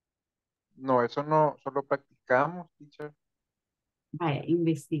 No, eso no, solo practicamos, teacher. Vaya,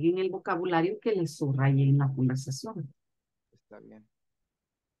 investiguen el vocabulario que les subrayé en la conversación. Está bien.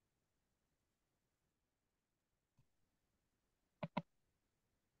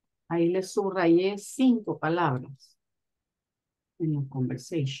 Ahí les subrayé 5 palabras en la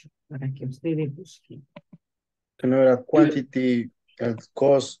conversation para que ustedes busquen. Que no era quantity, el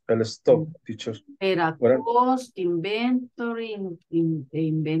cost, el stock, teacher. Era cost, inventory,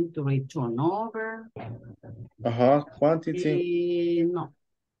 inventory turnover. Ajá, quantity. No.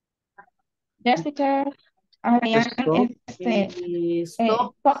 Yes, teacher.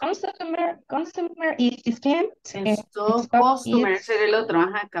 Stock. Consumer is discount. Stock, customer, ese era el otro,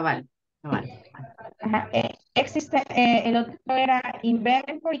 ajá, cabal. Ajá, existe, el otro era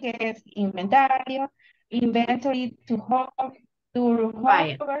inventory, que es inventario, inventory to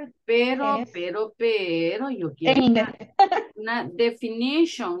Vaya, hover, pero, yo quiero una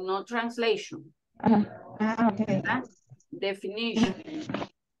definition, no translation. Okay. Definition.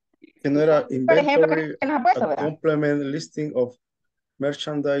 Que no era inventory, a complement listing of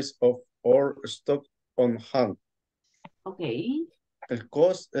merchandise of or stock on hand. Okay. El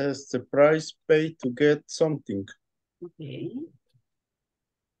cost is the price paid to get something. Okay.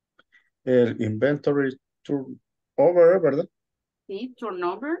 El inventory turnover, ¿verdad? Sí,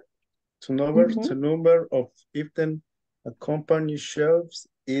 turnover. Turnover, the number of items a company shelves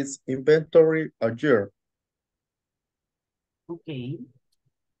is inventory a year? Okay.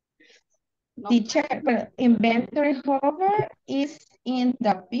 No. Teacher, but inventory, however, is in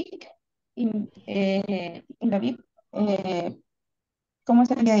the big, in the big, ¿cómo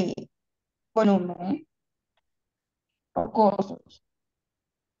sería ahí? Volumen o cosas.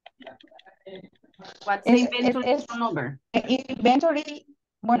 What's the inventory turnover? Inventory,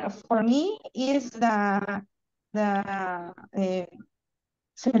 bueno, for me is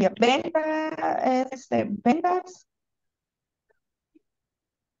sería ventas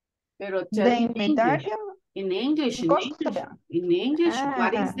Pero de tell me inventario. in English, Costa. in English,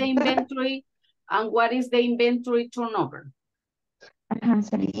 what is the inventory and what is the inventory turnover? Ajá,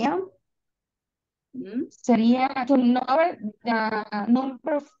 sería turnover the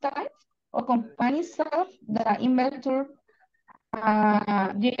number of times or companies of the inventory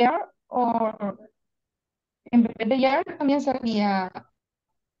year, or en vez de year también sería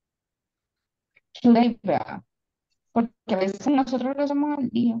labor, porque a veces nosotros lo hacemos al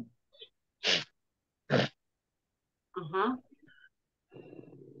día. Ajá.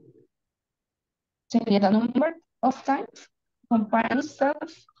 Sería the number of times companies of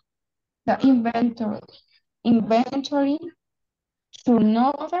the inventory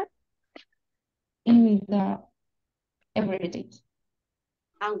turnover in the everyday.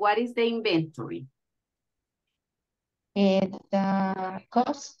 And what is the inventory? The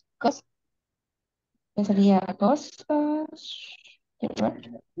cost sería costos.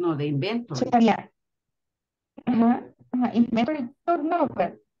 No, the inventory. Sería, inventory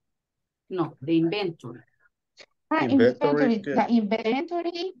turnover. No, the inventory. Inventory. The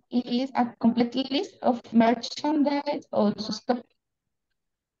inventory is a complete list of merchandise or stock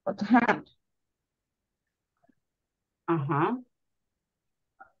at hand.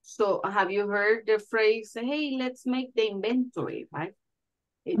 So have you heard the phrase, hey, let's make the inventory, right?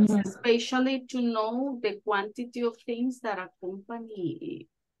 It's especially to know the quantity of things that a company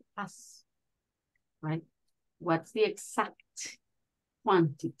has, right? What's the exact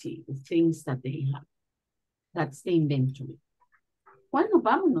quantity of things that they have? That's the inventory. Bueno,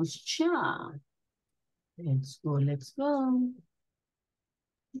 vámonos ya. Let's go, let's go.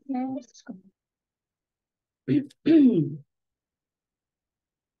 Let's go.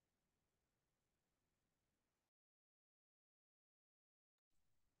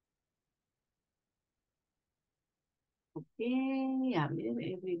 Okay, a ver,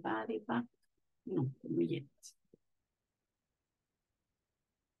 everybody back. No, not yet.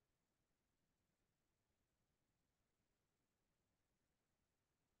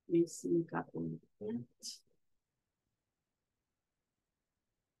 Missing couple of that.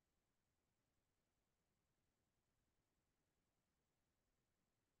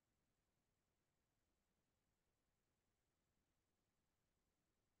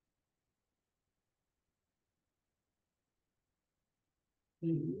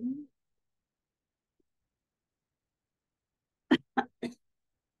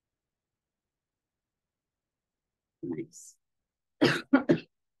 Nice.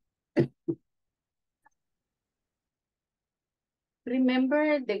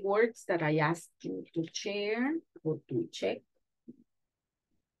 Remember the words that I asked you to share or to check?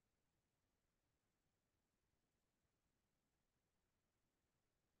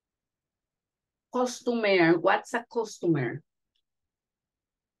 Customer, what's a customer?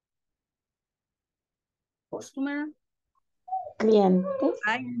 Customer? Cliente.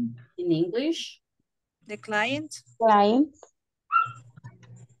 In English? The client. Client.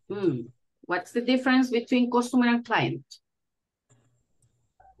 What's the difference between customer and client?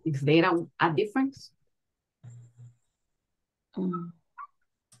 Is there a difference? I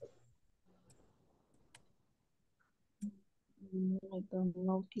don't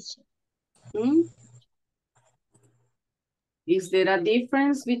know, teacher. Is there a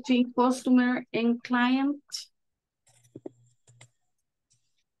difference between customer and client?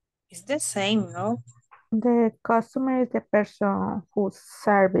 It's the same, no? The customer is the person who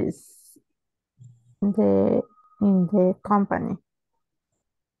service in the company.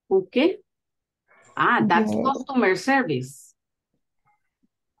 Okay. That's Yeah. customer service.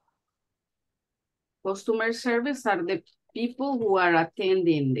 Customer service are the people who are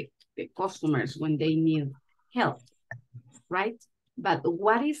attending the customers when they need help, right? But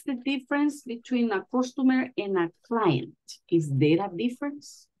what is the difference between a customer and a client? Is there a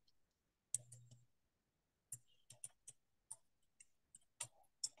difference?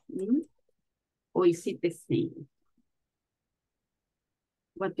 Or is it the same?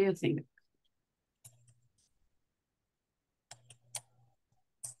 What do you think?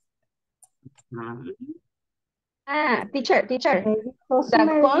 Teacher. Maybe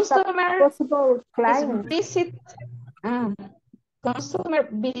The customer is a possible is client. customer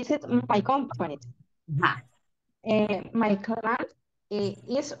visit my company. My client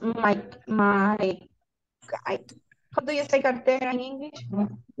is how do you say cartera in English?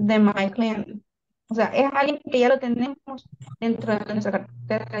 De my client. O sea, es alguien que ya lo tenemos dentro de nuestra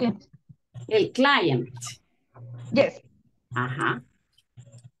cartera de clientes. El client. Yes.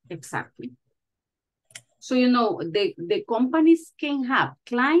 Exactly. So, you know, the companies can have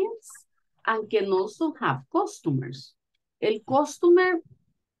clients and can also have customers. El customer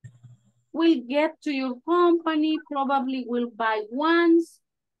will get to your company, probably will buy once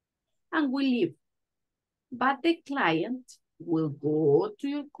and will leave. But the client will go to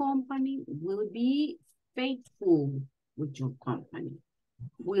your company, will be faithful with your company,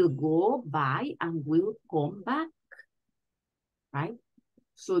 will go buy and will come back, right?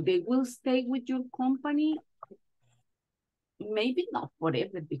 So they will stay with your company, maybe not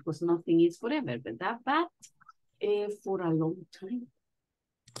forever because nothing is forever, but for a long time.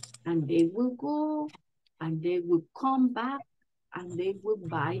 And they will go and they will come back and they will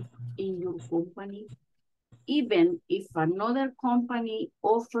buy in your company. Even if another company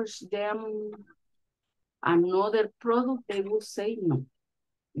offers them another product, they will say, no,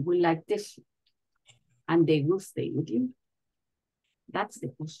 we like this. And they will stay with you. That's the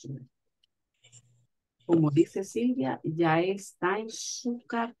customer. Como dice Silvia, ya está en su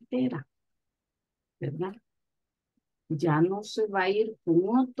cartera, ¿verdad? Ya no se va a ir con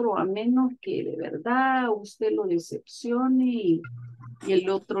otro a menos que de verdad usted lo decepcione y el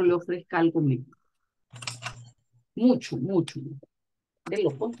otro le ofrezca algo mejor. Mucho. De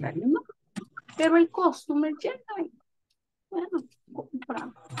lo contrario, no. Pero el customer llega y, bueno,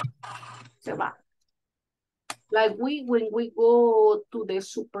 compra, se va. Like when we go to the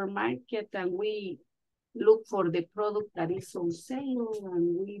supermarket and we look for the product that is on sale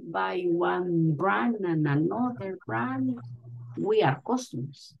and we buy one brand and another brand, we are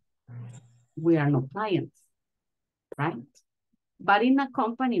customers. We are not clients, right? But in a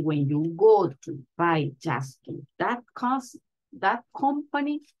company, when you go to buy just that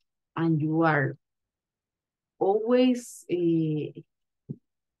company, and you are always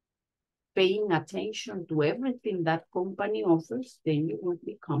paying attention to everything that company offers, then you will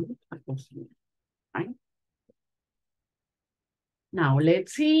become a customer, right? Now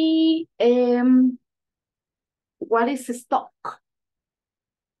let's see, what is stock?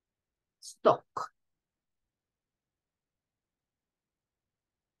 Stock.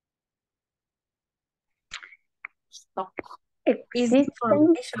 Is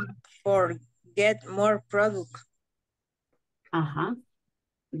information for get more product.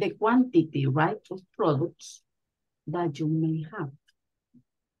 The quantity, right, of products that you may have.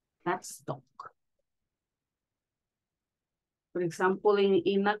 That's stock. For example,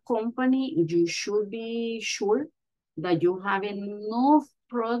 in a company, you should be sure that you have enough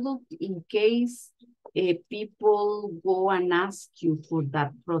product in case people go and ask you for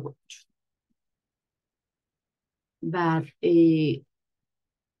that product. That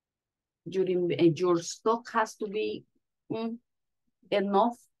your stock has to be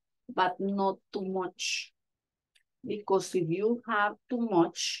enough, but not too much. Because if you have too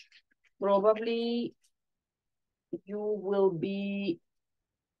much, probably you will be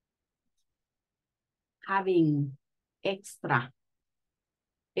having extra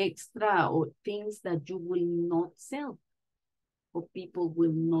or things that you will not sell or people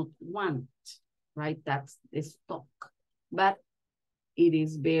will not want, right? That's the stock. But it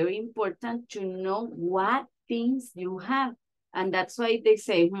is very important to know what things you have. And that's why they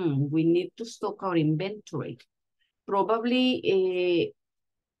say, we need to stock our inventory. Probably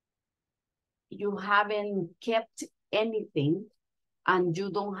you haven't kept anything and you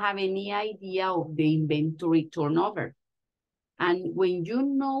don't have any idea of the inventory turnover. And when you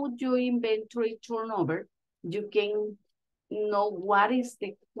know your inventory turnover, you can know what is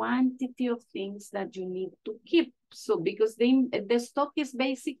the quantity of things that you need to keep. So because the stock is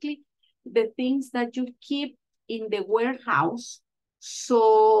basically the things that you keep in the warehouse.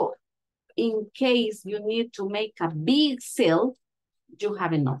 So in case you need to make a big sale, you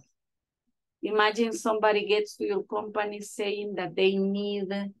have enough. Imagine somebody gets to your company saying that they need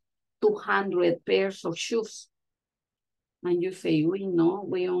 200 pairs of shoes. And you say, we know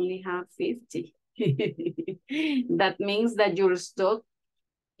we only have 50. That means that your stock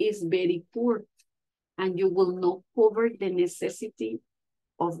is very poor and you will not cover the necessity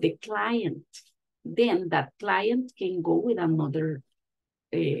of the client. Then that client can go with another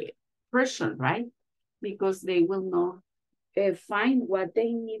person, right? Because they will not find what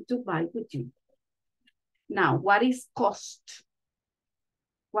they need to buy with you. Now, what is cost?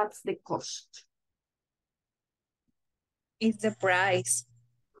 What's the cost? It's the price.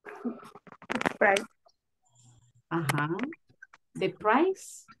 Price. The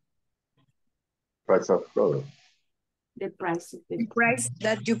price? Price of product. The price of the price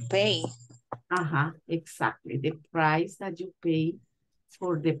that you pay. Exactly. The price that you pay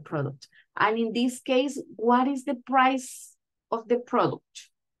for the product. And in this case, what is the price of the product?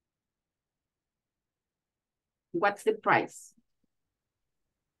 What's the price?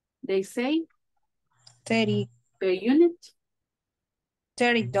 They say 30 per unit.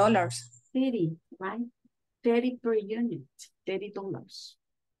 $30. 30, right? 30 per unit, $30.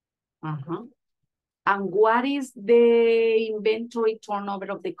 And what is the inventory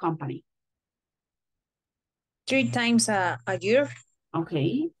turnover of the company? 3 times a year.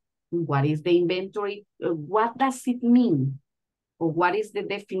 Okay. What is the inventory? What does it mean? Or what is the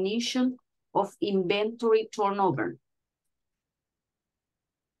definition of inventory turnover?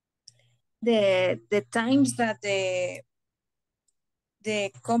 The times that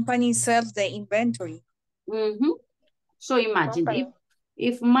the company sells the inventory. So imagine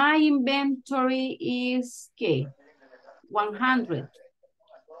if my inventory is 100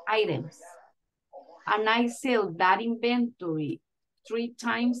 items and I sell that inventory 3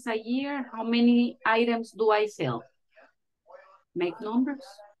 times a year, how many items do I sell? Make numbers.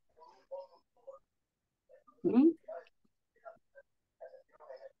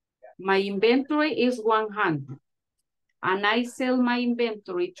 My inventory is 100 and I sell my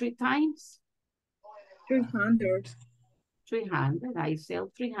inventory 3 times. 300. 300, I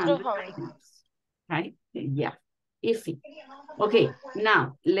sell 300 items, right? Yeah, easy. Okay,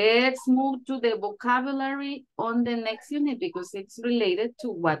 now let's move to the vocabulary on the next unit because it's related to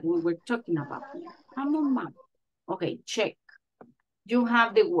what we were talking about. Come on, Mom. Okay, check. You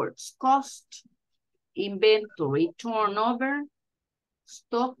have the words cost, inventory, turnover,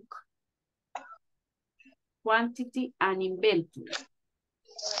 stock, quantity, and inventory.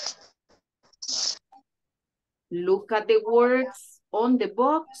 Look at the words on the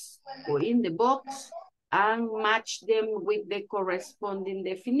box or in the box and match them with the corresponding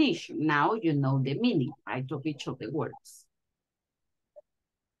definition. Now you know the meaning, right, of each of the words.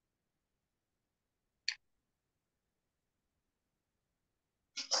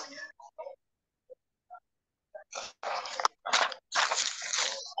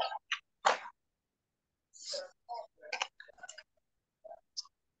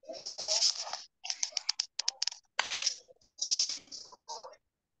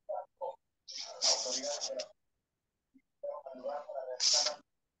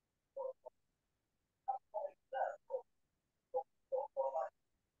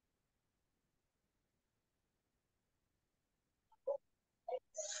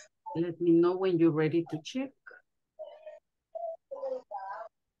 Let me know when you're ready to check.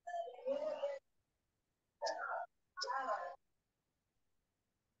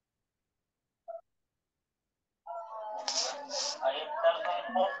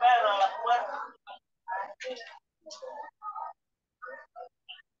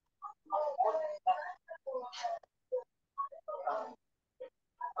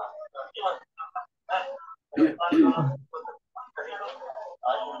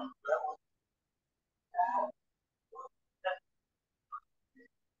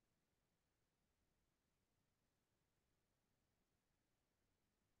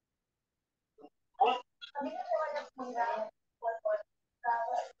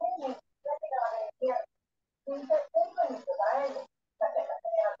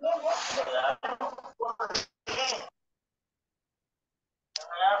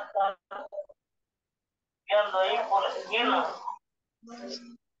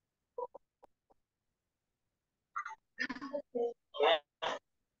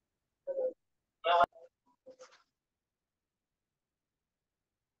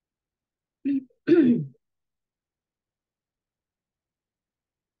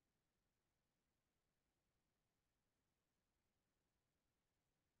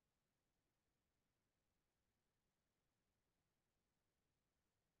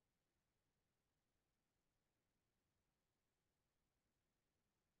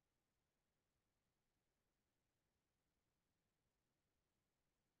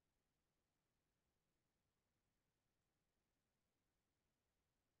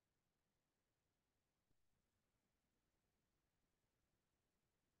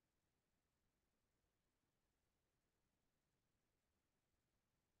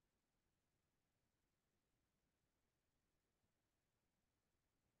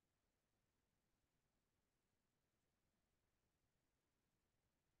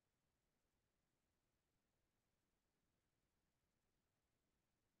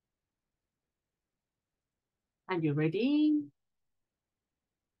 Are you ready?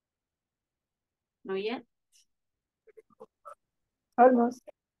 Not yet? Almost.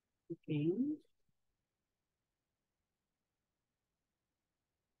 Okay.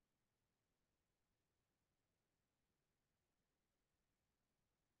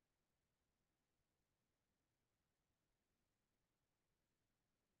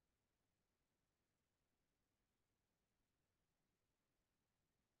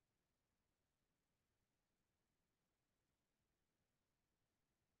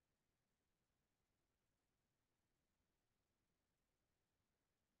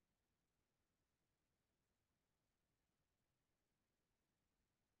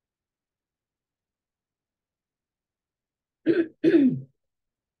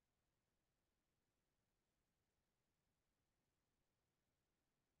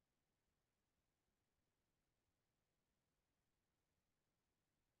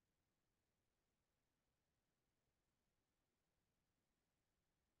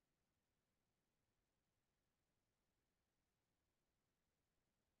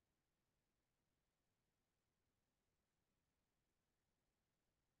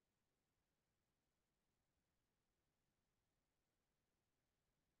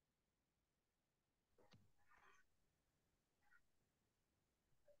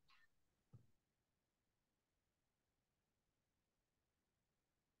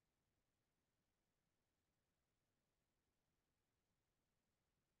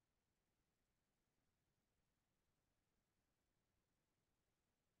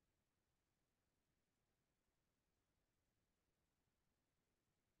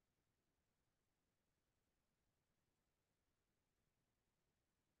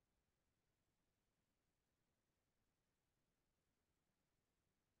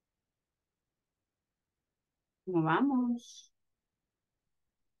 ¿Cómo vamos?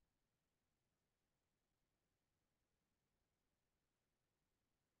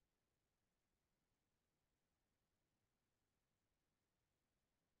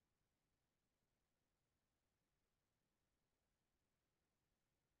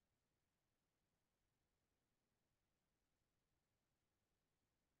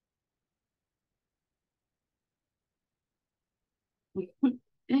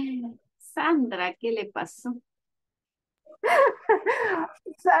 Sandra, ¿qué le pasó?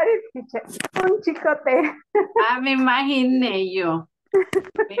 Sorry, teacher. Un chicote. Ah, me imaginé yo.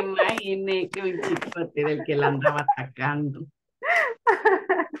 Me imaginé que un chicote del que la andaba atacando.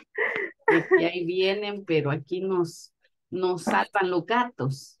 Es que ahí vienen, pero aquí nos salvan los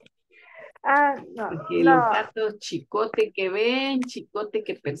gatos. Ah, no, Porque los no. gatos chicote que ven, chicote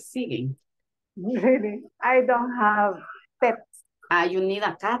que persiguen. Really, I don't have pets. Ah, you need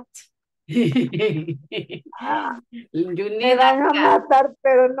a cat. Ah, You me need a van a cat. matar,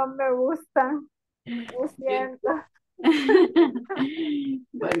 pero no me gustan. Lo siento.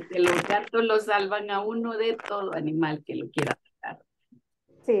 Porque los gatos lo salvan a uno de todo animal que lo quiera atacar.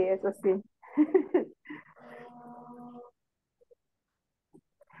 Sí, eso sí.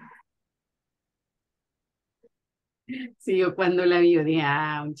 Sí, yo cuando la vi, yo dije,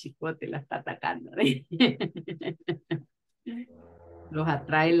 ah, un chicote la está atacando. Los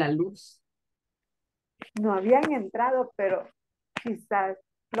atrae la luz. No habían entrado, pero quizás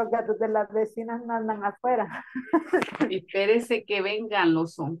los gatos de las vecinas no andan afuera. Espérese que vengan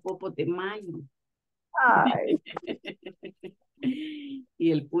los zompopos de mayo. Ay,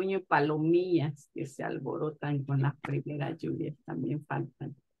 Y el puño de palomillas que se alborotan con las primeras lluvias también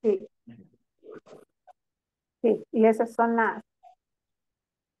faltan. sí, sí. Y esas son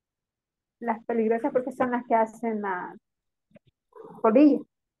las peligrosas porque son las que hacen la polilla.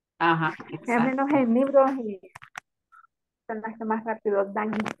 Ajá, Al exacto. menos en libros y son las que más rápido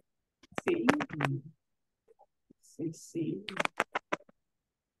dañan. Sí, sí, sí.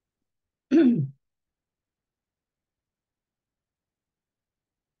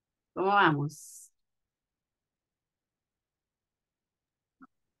 ¿Cómo vamos?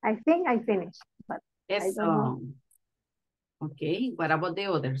 I think I finished, but I don't know. Eso. Okay, what about the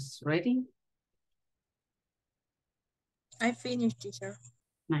others? Ready? I finished, teacher.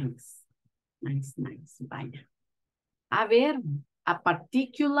 Nice, nice, nice. Vaya. A ver, a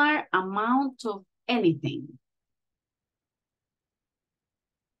particular amount of anything.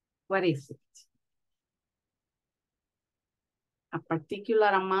 What is it? A particular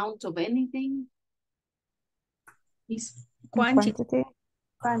amount of anything? Is quantity.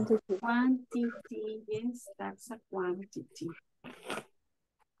 Quantity. Quantity, yes, that's a quantity.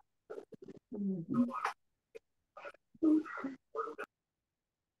 Mhm.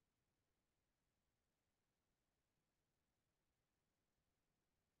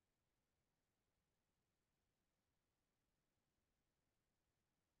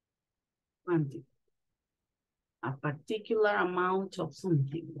 quantity. A particular amount of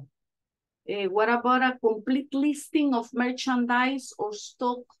something. What about a complete listing of merchandise or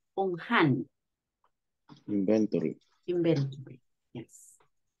stock on hand? Inventory. Inventory, yes.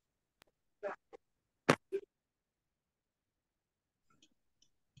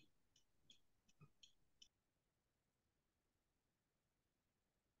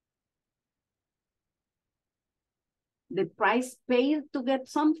 The price paid to get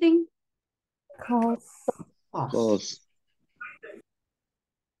something? Cost. Cost.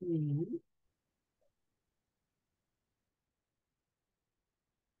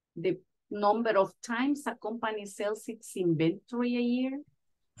 The number of times a company sells its inventory a year.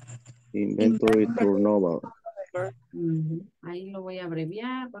 Inventory turnover. Ahí lo voy a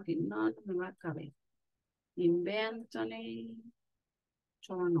abreviar porque no me va a caber. Inventory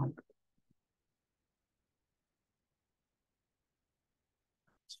turnover.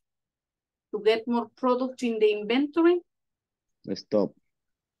 To get more product in the inventory? Stop.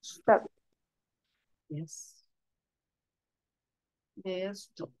 Stop. Yes. The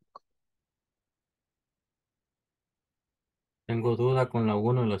stock. Tengo duda con la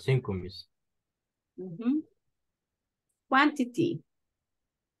 1 y la 5, Miss. Quantity.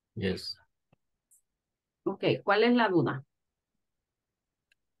 Yes. Ok, ¿cuál es la duda?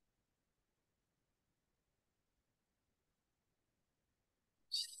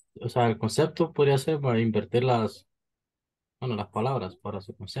 O sea, el concepto podría ser para invertir las palabras para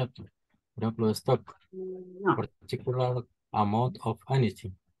su concepto. Por ejemplo, de stock. No. Particular amount of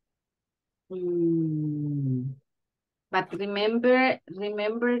anything. But remember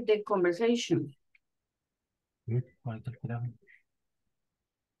the conversation. No.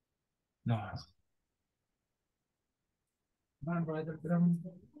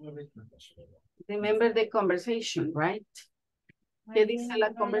 Remember the conversation, right? ¿Qué dice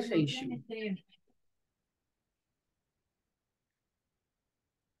la conversation?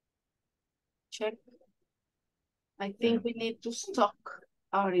 Check. I think we need to stock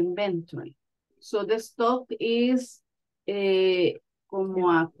our inventory. So the stock is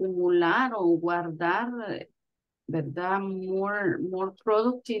como acumular o guardar, ¿verdad? More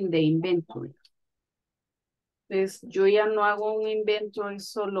product in the inventory. Entonces, yo ya no hago un inventory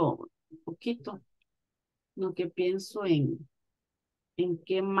solo un poquito, lo que pienso en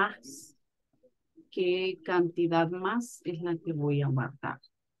qué más, qué cantidad más es la que voy a guardar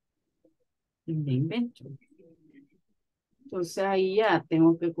en the inventory. Entonces ahí ya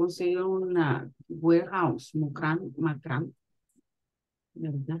tengo que conseguir una warehouse más grande,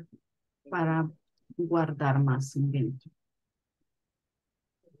 ¿verdad? Para guardar más inventory.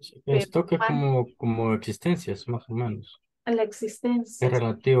 Esto que es como existencias, más o menos. La existencia. Es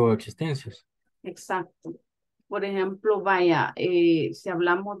relativo a existencias. Exacto. Por ejemplo, vaya, si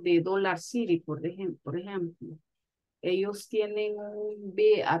hablamos de Dollar City, por ejemplo, ellos tienen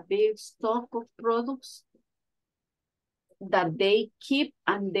a big stock of products that they keep,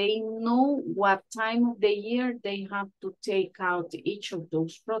 and they know what time of the year they have to take out each of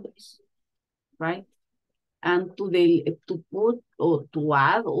those products, right? And to put or to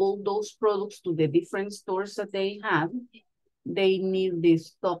add all those products to the different stores that they have, they need the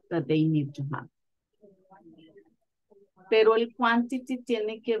stock that they need to have. Pero el quantity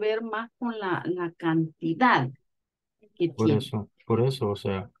tiene que ver más con la cantidad que tiene. Por eso,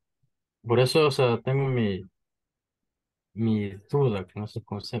 o sea, tengo mi duda con esos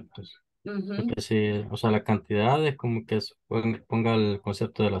conceptos. Porque si, o sea, la cantidad es como que ponga el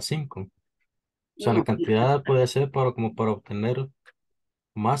concepto de las 5. O sea, la cantidad puede ser como para obtener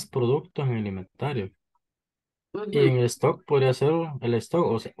más productos en el inventario. Y en el stock podría ser el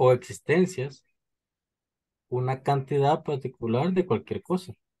stock, o existencias, una cantidad particular de cualquier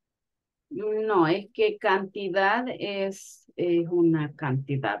cosa. No, es que cantidad es una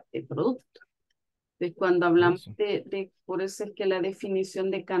cantidad de producto. Entonces, cuando hablamos por eso es que la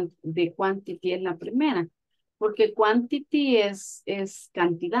definición de quantity es la primera, porque quantity es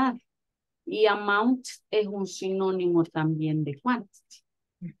cantidad y amount es un sinónimo también de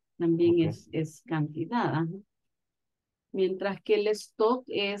quantity. También es cantidad. Ajá. Mientras que el stock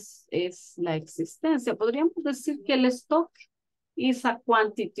es la existencia. Podríamos decir que el stock is a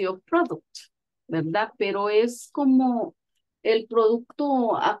quantity of product, ¿verdad? Pero es como el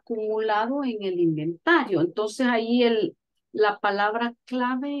producto acumulado en el inventario. Entonces ahí la palabra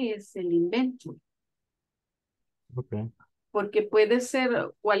clave es el inventory. Porque puede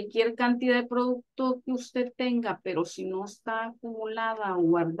ser cualquier cantidad de producto que usted tenga, pero si no está acumulada o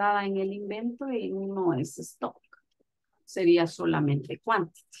guardada en el inventory, no es stock. Sería solamente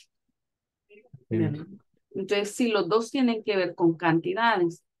quantity. ¿Verdad? Entonces, sí, los dos tienen que ver con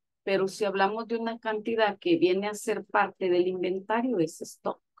cantidades, Pero si hablamos de una cantidad que viene a ser parte del inventario, es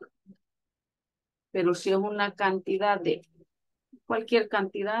stock. Pero si es una cantidad de cualquier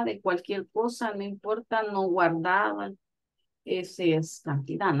cosa, no importa, no guardada, esa es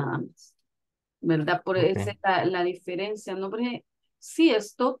cantidad nada más. ¿Verdad? Por Ok. esa es la diferencia, ¿no? Porque sí,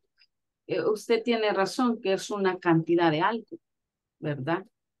 stock, usted tiene razón que es una cantidad de algo, ¿verdad?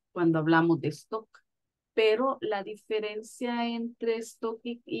 Cuando hablamos de stock. Pero la diferencia entre stock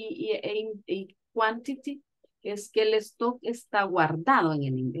y quantity es que el stock está guardado en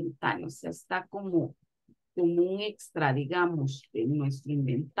el inventario, o sea, está como un extra, digamos, de nuestro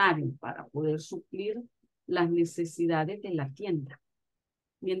inventario para poder suplir las necesidades de la tienda.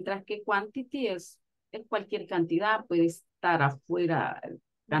 Mientras que quantity es cualquier cantidad, puede estar afuera,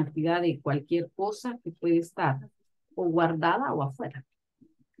 cantidad de cualquier cosa que puede estar o guardada o afuera,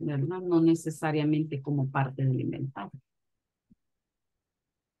 ¿verdad? No necesariamente como parte del inventario.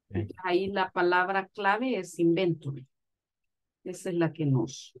 Ok. Ahí la palabra clave es inventory. Esa es la que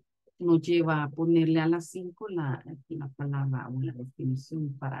nos lleva a ponerle a las 5 la palabra o la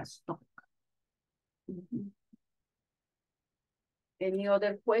definición para stock. Any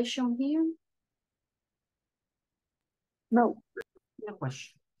other question here? No. No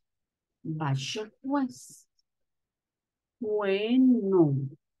question. Vaya pues. Bueno,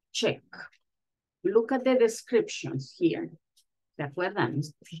 check. Look at the descriptions here. ¿Se acuerdan?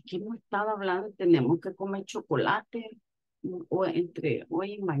 Es que hemos estado hablando, tenemos que comer chocolate o entre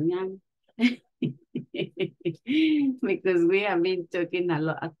hoy y mañana. Because we have been talking a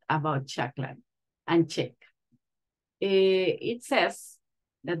lot about chocolate. And check. It says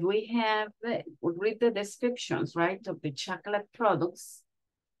that we have, we read the descriptions, right, of the chocolate products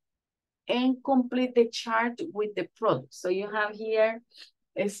and complete the chart with the products. So you have here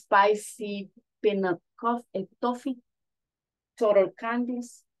a spicy peanut toffee, total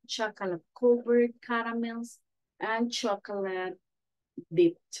candies, chocolate covered caramels, and chocolate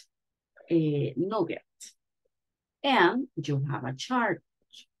dipped nugget. And you have a chart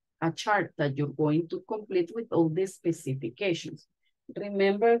that you're going to complete with all the specifications.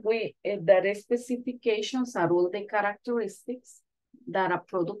 Remember that specifications are all the characteristics that a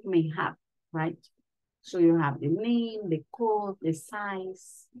product may have, right? So you have the name, the code, the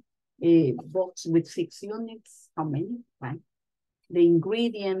size, a box with 6 units, how many, right? The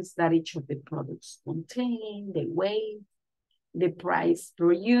ingredients that each of the products contain, the weight, the price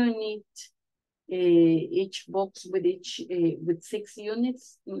per unit, each box with with 6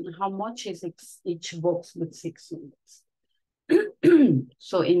 units, how much is each box with 6 units?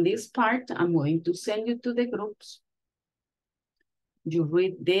 So in this part, I'm going to send you to the groups. You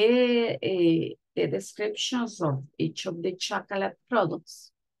read the descriptions of each of the chocolate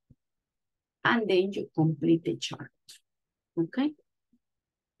products, and then you complete the chart, okay?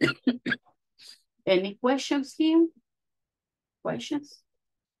 Any questions here? Questions?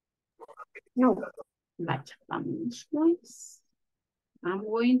 No. Vaya, vamos pues. I'm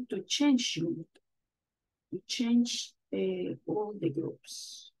going to change you. Change all the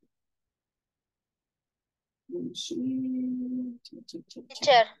groups.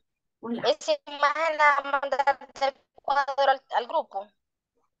 Teacher, Hola. esa imagen la va a mandar del cuadro al grupo.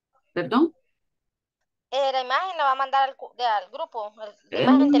 ¿Perdón? La imagen la va a mandar al grupo, la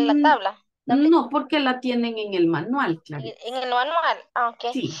imagen de la tabla. No, porque la tienen en el manual, claro. En el manual,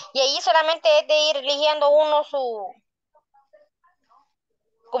 ok. Sí. Y ahí solamente es de ir eligiendo uno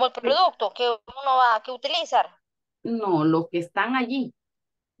como el producto que uno va a utilizar. No, los que están allí,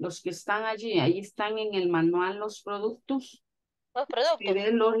 ahí están en el manual los productos. Los productos.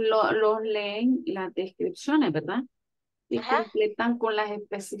 Ustedes los leen las descripciones, ¿verdad? Y completan con las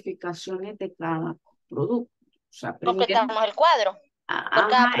especificaciones de cada producto. O sea, completamos el cuadro por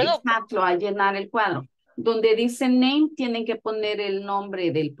cada producto. Exacto, a llenar el cuadro. Donde dice name, tienen que poner el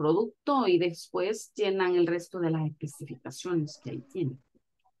nombre del producto y después llenan el resto de las especificaciones que ahí tienen.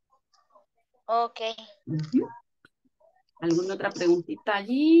 Ok. ¿Alguna otra preguntita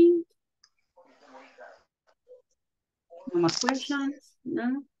allí? No more questions,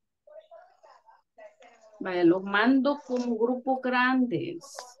 ¿no? Vaya, los mando como grupos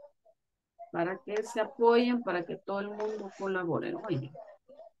grandes para que se apoyen, para que todo el mundo colabore. Oye,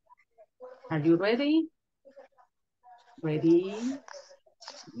 are you ready? Ready?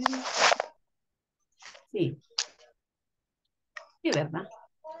 Sí. Sí, ¿verdad?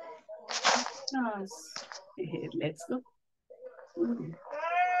 Let's go.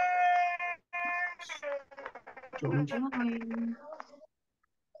 Join.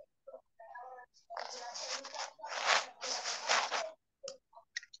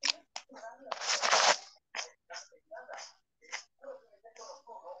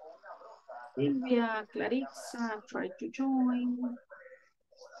 Silvia, Clarissa, try to join.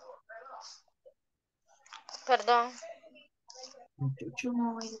 Perdón. To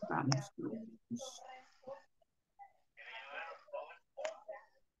join, vamos.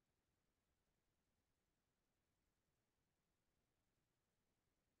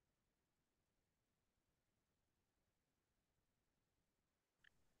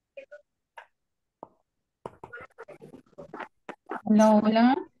 Hola,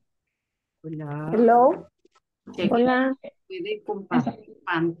 hola. Hola. Hello. Hola. Puede compartir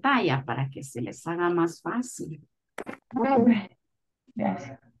pantalla para que se les haga más fácil.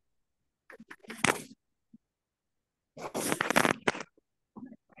 Gracias.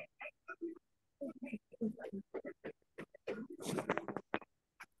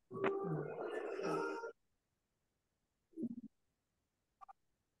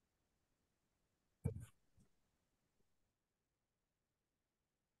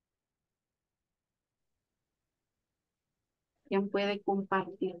 ¿Quién puede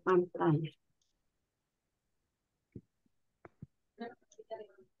compartir pantalla?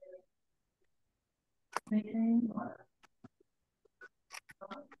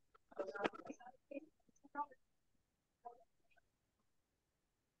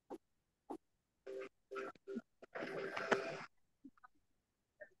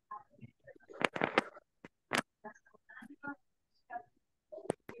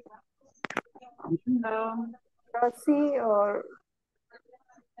 No. Rosy o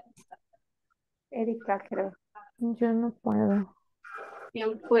Erika, creo. Yo no puedo.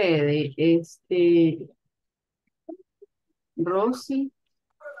 ¿Quién puede? Rosy.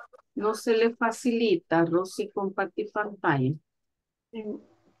 No se le facilita, Rosy, compartir pantalla.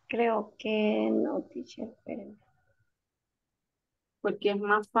 Creo que no, teacher, pero... Porque es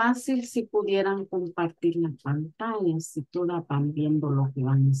más fácil si pudieran compartir la pantalla, si todas van viendo lo que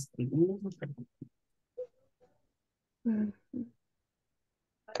van escribiendo.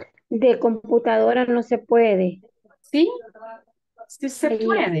 De computadora no se puede. Sí, sí se Ahí,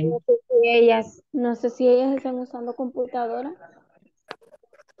 puede. no sé si ellas están usando computadora.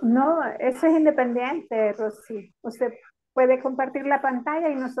 No, eso es independiente, Rosy. Usted puede compartir la pantalla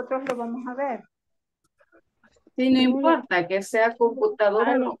y nosotros lo vamos a ver. Sí, no importa que sea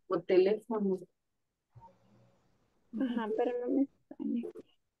computadora o teléfono. Ajá, pero no me sale.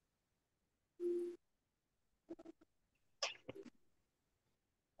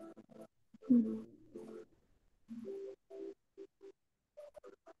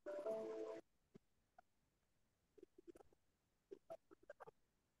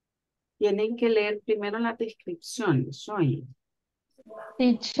 Tienen que leer primero las descripciones, oye.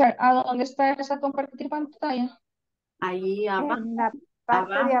 Teacher, ¿a dónde está esa compartir pantalla? Ahí abajo, En la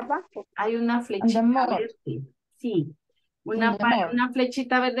parte de abajo. hay una And the flechita more. verde. Sí, And the more. una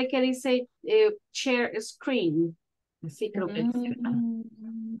flechita verde que dice share screen. Así creo que dice.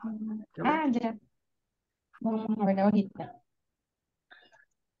 Ya. Vamos a ver ahorita.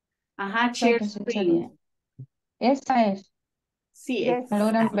 Ajá, Creo share que sí screen. sería. Esa es. Sí, Yes. ¿La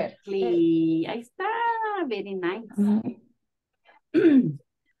logran ver? exactly. Ahí está, very nice.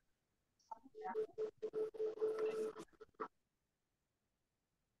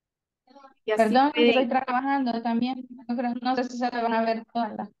 Y así Perdón, que estoy pueden, trabajando también. No sé si se van a ver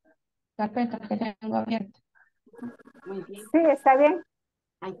todas las carpetas que tengo abiertas. muy bien. Sí, está bien.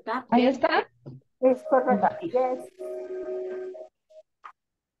 Ahí está. Ahí está. Es correcto. Va. Yes.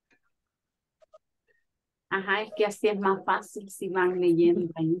 Ajá, es que así es más fácil si van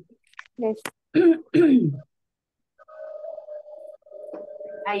leyendo ahí. Yes.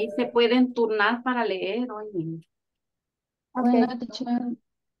 Ahí se pueden turnar para leer, oye. Bueno, Okay. teacher.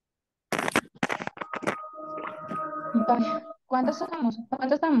 Vaya. ¿Cuántos somos?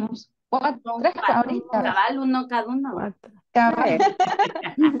 ¿Cuántos estamos? Son Tres cuatro, ahorita. cabal, uno cada uno. Cabal.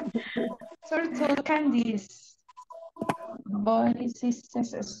 Sorted candies. Boys,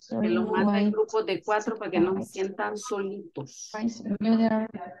 sisters, Que lo mando en white, grupos de 4 para que no se sientan solitos. the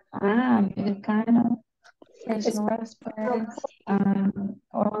kind of fresh raspberries,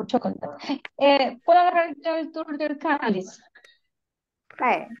 or chocolate. ¿Puedo agarrar yo el tour del candies?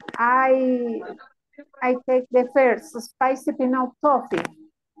 Okay. I take the first spicy peanut toffee.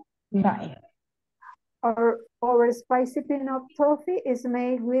 Right. Our spicy peanut toffee is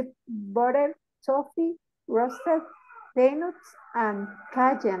made with butter, toffee, roasted peanuts, and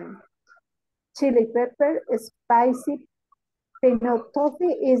cayenne. Chili pepper spicy peanut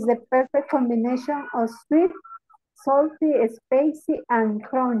toffee is the perfect combination of sweet, salty, spicy, and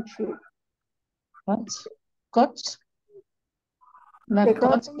crunchy. What? Got? The The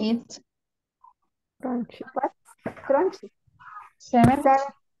got is crunchy. What? Crunchy. seven.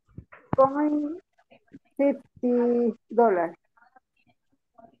 Coin $50.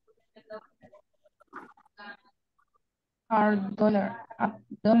 Dólar.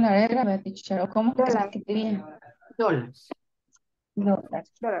 Dólar era, teacher. ¿O cómo que se Dólar. escribiría? Dólares.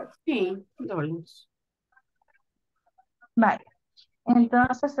 Dólar. Sí, dólares. Vale.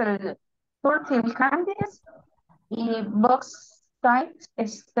 Entonces, el 14 candies y box type,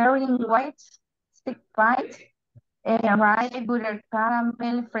 sterling white, stick bite, rye, butter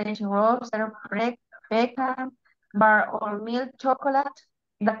caramel, fresh roaster, pecan, bar or milk chocolate.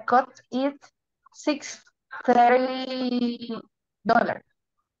 The cost is $30.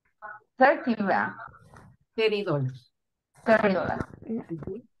 30, ¿verdad? $30. $30.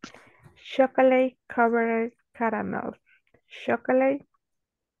 Chocolate covered caramel. Chocolate,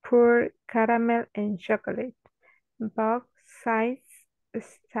 pure caramel and chocolate. Box size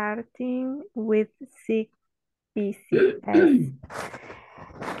starting with 6 pieces.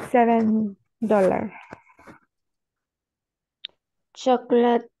 $7.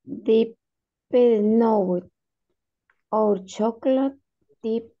 Chocolate dipped nut. Our chocolate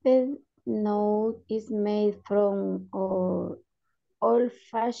dipped nut is made from our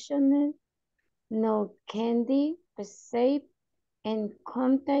old-fashioned nut candy recipe and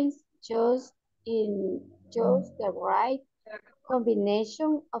contains just the right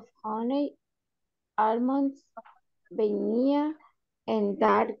combination of honey, almonds, vanilla, and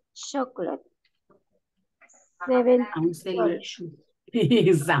dark chocolate. Sounds delicious.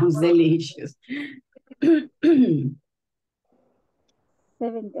 Sounds delicious. $7.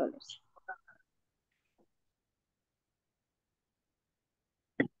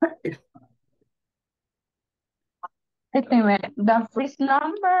 The first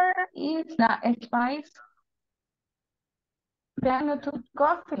number is the spice piano to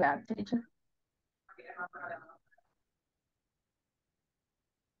coffee latte.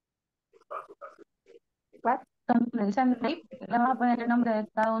 What? Entonces le dicen ahí, le vamos a poner el nombre de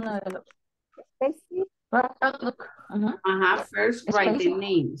cada uno de los. Stacy? First write the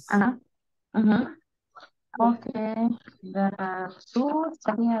names. Okay, the two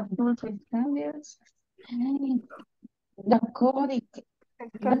sería dulces cambios. The código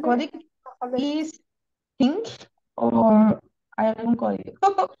is pink or hay algún código.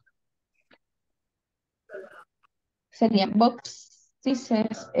 Sería box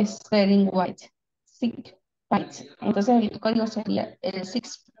scissors spelling white. 6 bytes. Entonces el código sería el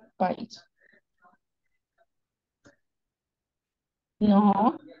 6 bytes.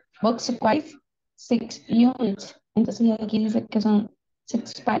 No, box white 6 units. Entonces aquí dice que son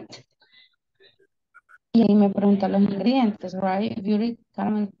 6 bytes. Y ahí me preguntan los ingredientes, right? Beauty,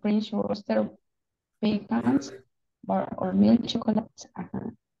 caramel, French roaster, pecans, bar or milk chocolate.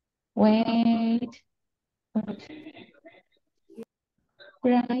 Wait.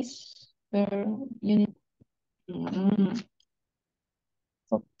 Price per unit.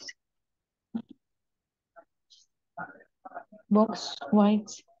 Box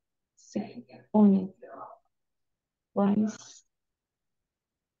white 6 unit. Price.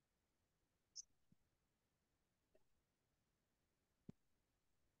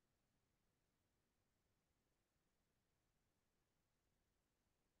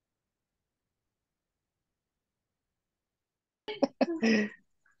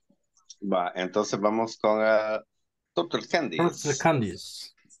 Va, entonces vamos con Total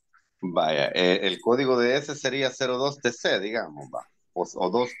Candies. Vaya, el código de ese sería 02TC, digamos, va. O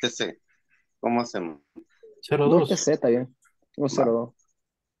 2TC. ¿Cómo hacemos? 2TC está bien. O 02.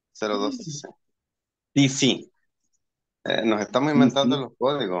 02TC. TC. Nos estamos inventando los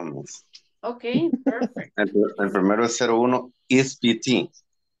códigos. Miss. Ok, perfecto. El primero es 01 ISPT,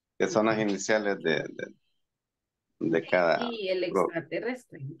 que son las iniciales de cada. Y el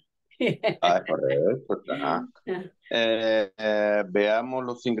extraterrestre. Correcto. Veamos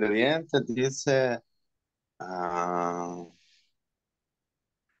los ingredientes. Dice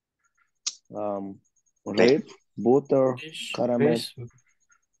red, butter, caramel,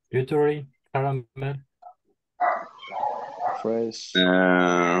 buttery, caramel, fresh,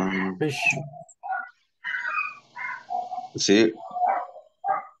 fish. Sí,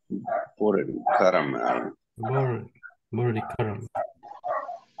 butter caramel. Butter caramel.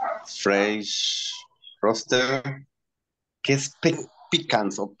 Fresh roaster. ¿Qué es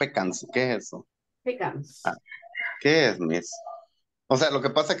pecans o pecans? ¿Qué es eso? Pecans. ¿Qué es, Miss? O sea, lo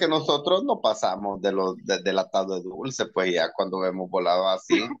que pasa es que nosotros no pasamos del atado de dulce, pues ya cuando vemos volado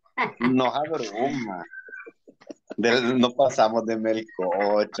así, nos abruma. No pasamos de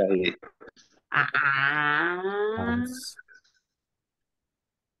melcocha y...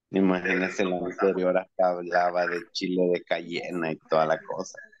 Imagínense la anterior hasta hablaba de chile de cayena y toda la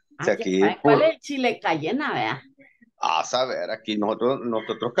cosa. Si Ah, ya aquí sabe cuál es el chile cayena, vea. a saber, aquí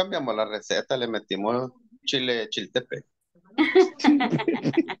nosotros cambiamos la receta, le metimos chiltepe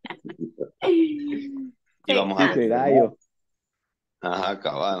y vamos a ver. Pico de gallo. Ajá,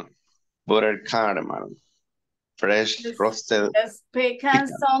 cabal. Butter caramel. Fresh roasted. Las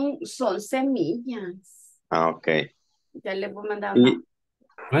pecans son semillas. Ah, ok. Ya le voy a mandar una.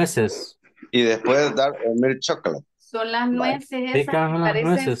 Nueces. Y después dar milk chocolate. Son las nueces esas Pican que las parecen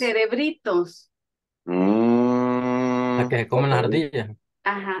nueces. cerebritos. Las que se comen las Ok, ardillas.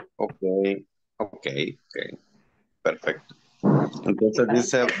 Ajá. ok. Perfecto. Entonces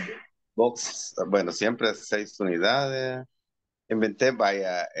dice box, bueno, siempre 6 unidades. Inventé,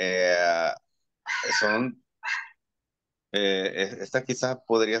 vaya, son, esta quizás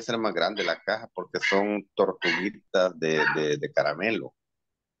podría ser más grande la caja porque son tortuguitas de caramelo.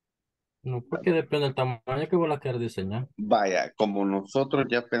 No, porque depende del tamaño que vos la quieras diseñar. Vaya, como nosotros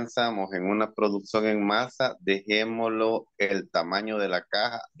ya pensamos en una producción en masa, dejémoslo el tamaño de la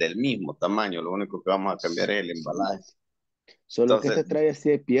caja del mismo tamaño, lo único que vamos a cambiar es el embalaje. Solo que Entonces, este trae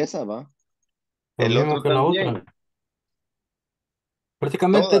 100 piezas, ¿va? Lo el mismo otro que la también, otra.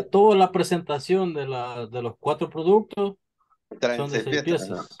 Prácticamente todas toda la presentación de los 4 productos traen son de 6 6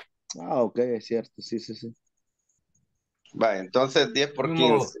 piezas. Ajá. piezas. Ah, ok, es cierto, sí. Vaya, entonces 10 por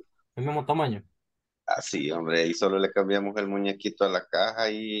Mismo, 15. el mismo tamaño. Así, hombre, y solo le cambiamos el muñequito a la caja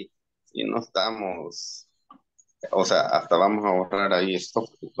y no estamos, o sea, hasta vamos a ahorrar ahí stock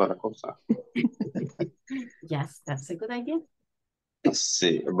y toda la cosa. Ya está, segura ya.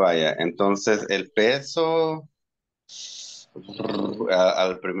 Sí, vaya, entonces el peso,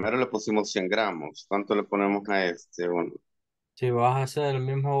 al primero le pusimos 100 gramos. ¿Cuánto le ponemos a este? Si vas a hacer el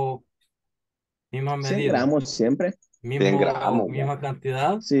misma 100 medida, gramos siempre. 100 gramos, misma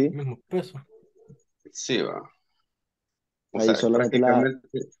cantidad, Sí. mismo peso. sí, va. O Ahí sea, solamente prácticamente,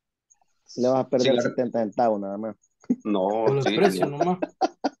 le vas a sí, perder 70 centavos nada más. no, Solo el sí, precio nomás.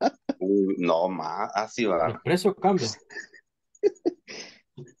 no más, así va, El precio cambia.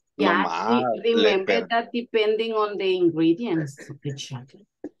 no Yeah, más, remember that depending on the ingredients of the chocolate.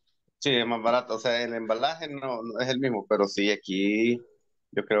 sí, es más barato, o sea, el embalaje no es el mismo, pero sí, aquí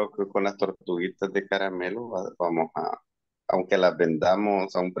yo creo que con las tortuguitas de caramelo vamos aunque las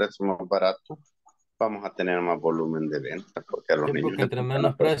vendamos a un precio más barato, vamos a tener más volumen de venta, porque a los Sí, niños porque les entre gustan las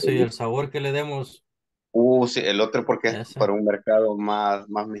menos precio y el tortuguitas. sabor que le demos, Sí, el otro porque es ese. para un mercado más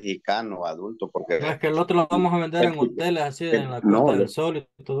mexicano, adulto, porque No, es que el otro lo vamos a vender en hoteles así, en la no, Costa del Sol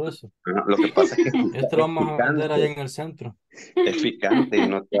y todo eso. lo que pasa es que Este lo es vamos a vender allá picante, en el centro. es picante y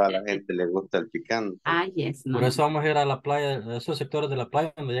no toda la gente le gusta el picante. Ah, yes, Por no. eso vamos a ir a la playa, a esos sectores de la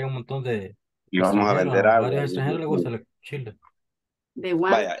playa donde llega un montón de Y vamos a extranjeros, vender a agua. varios extranjeros les gusta el chile. The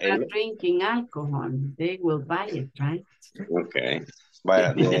ones Vaya, that are drinking alcohol, they will buy it, right? ok.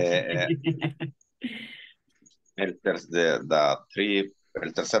 Vaya, el tercer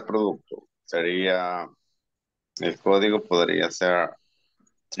producto sería, el código podría ser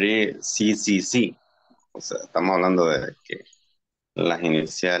 3CCC. O sea, estamos hablando de que las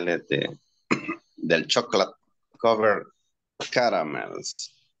iniciales del chocolate covered caramels.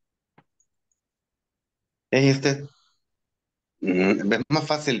 Este es más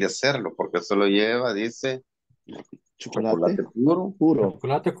fácil de hacerlo porque solo lleva, dice, chocolate puro.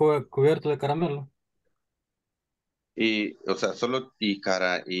 Chocolate cubierto de caramelo. Y, o sea, solo y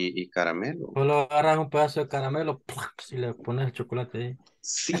caramelo. Solo agarras un pedazo de caramelo y le pones el chocolate ahí.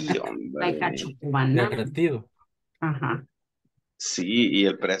 Sí, Like a hombre. chocobanana. Derretido. Ajá. Sí, y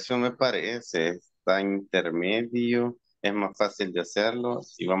el precio me parece, está intermedio, es más fácil de hacerlo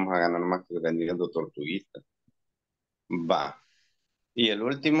y vamos a ganar más que vendiendo tortuguitas. Va. Y el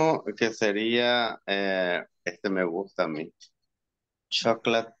último que sería, este me gusta a mí,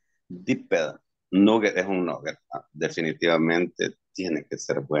 chocolate dipped. Nugget es un nugget, definitivamente tiene que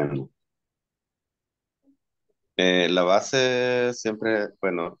ser bueno. La base siempre,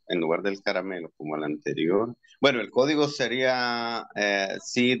 bueno, en lugar del caramelo como el anterior. Bueno, el código sería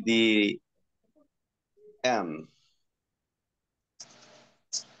CDM.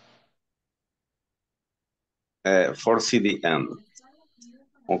 4CDM.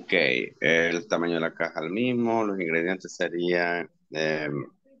 Ok, el tamaño de la caja el mismo, los ingredientes serían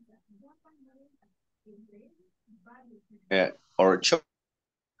or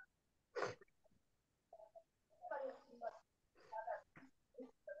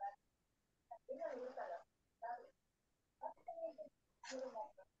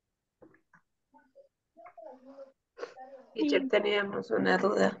Teacher, teníamos una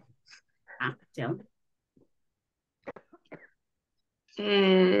duda. Ah, ya.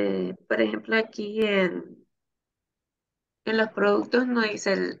 Por ejemplo, aquí en los productos no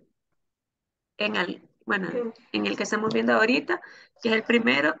dice bueno, en el que estamos viendo ahorita, que es el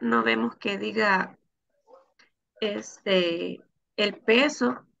primero, no vemos que diga el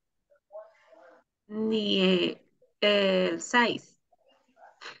peso ni el size.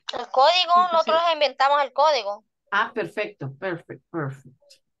 El código, nosotros inventamos el código. Ah, perfecto, perfecto.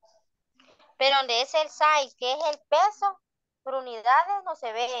 Pero donde es el size, que es el peso por unidades, no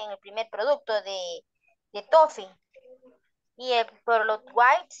se ve en el primer producto de toffee. Y por los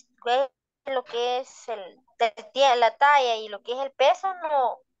whites, que es lo que es la talla y lo que es el peso,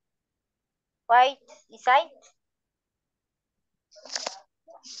 no. White y size.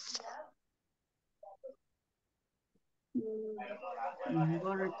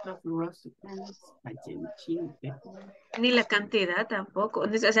 Ni la cantidad tampoco. O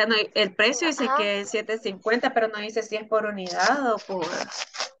sea, no, el precio dice que es 7.50, pero no dice si es por unidad o por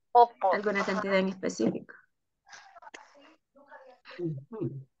alguna cantidad en específico.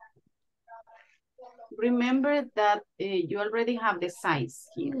 Remember that you already have the size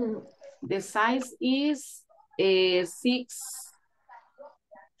here. The size is 6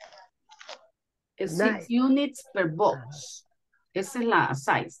 units per box. Esa es la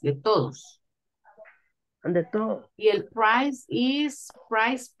size de todos. De todo. Y el price is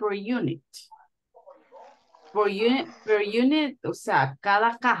price per unit. Per unit, o sea,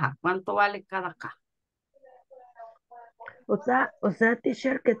 cada caja. ¿Cuánto vale cada caja? O sea,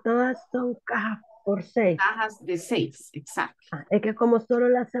 teacher, que todas son cajas por 6. Cajas de 6, exacto. Es que como solo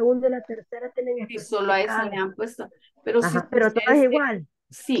la segunda y la tercera tienen Y solo a esa le han puesto. Pero, pero todo es igual.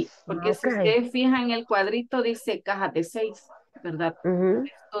 Sí, porque si ustedes fijan en el cuadrito dice cajas de 6, ¿verdad?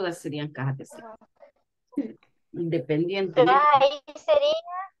 Todas serían cajas de 6. Independientemente.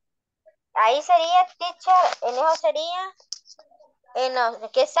 Ahí sería, teacher, en eso sería,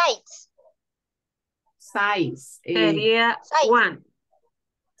 ¿qué size? Size. Sería one.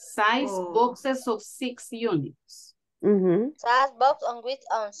 Size boxes of 6 units. Size box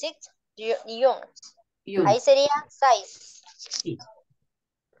on 6 units. Ahí sería size. Sí.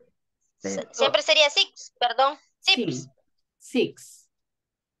 Siempre sería 6, perdón. Sí. 6.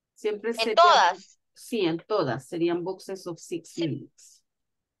 Siempre sería. ¿En todas? Sí, en todas. Serían boxes of 6 units.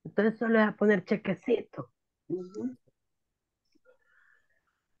 Entonces solo es a poner chequecito.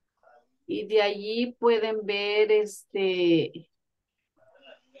 Y de allí pueden ver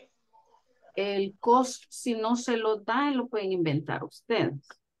el costo. Si no se lo dan, lo pueden inventar ustedes,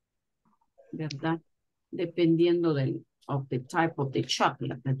 ¿verdad? Dependiendo of the type of the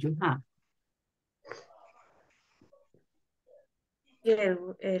chocolate that you have. Y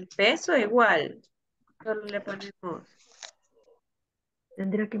el peso igual. Solo le ponemos.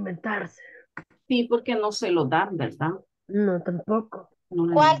 Tendría que inventarse. Sí, porque no se lo dan, ¿verdad? No, tampoco.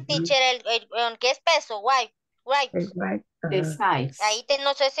 ¿Cuál, teacher? ¿El qué es peso? White. The size. Ahí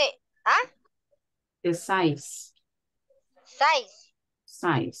no sé si. ¿Ah? The size.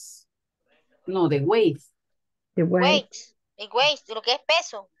 Size. No, the weight. The weight. El weight, lo que es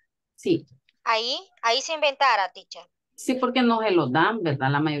peso. Sí. Ahí se inventara, teacher. Sí, porque no se lo dan,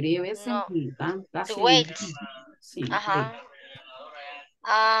 ¿verdad? La mayoría de veces no dan casi. The weight. Sí. Ajá.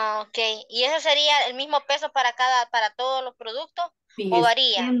 Ok. ¿Y eso sería el mismo peso para todos los productos? Fíjese ¿O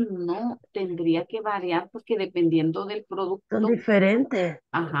varía? que no, tendría que variar porque dependiendo del producto. Son diferentes.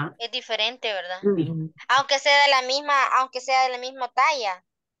 Ajá. Es diferente, ¿verdad? Aunque sea de la misma talla.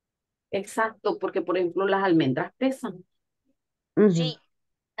 Exacto, porque por ejemplo las almendras pesan. Sí,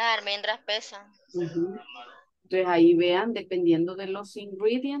 las almendras pesan. Entonces ahí vean, dependiendo de los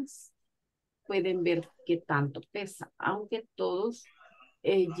ingredients, pueden ver qué tanto pesa, aunque todos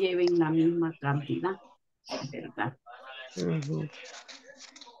lleven la misma cantidad, ¿verdad?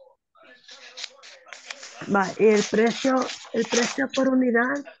 Va, y el precio por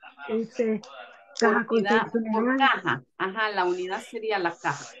unidad, dice caja con 6 Por unidades. caja, ajá, la unidad sería la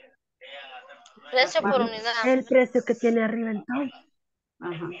caja. Precio por unidad. El precio que tiene arriba entonces.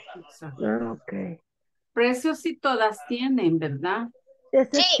 Ajá, exacto. Ok. Precios sí todas tienen, ¿verdad?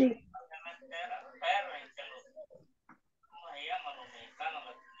 Ese sí.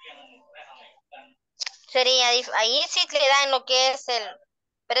 Sería, ahí sí le dan lo que es el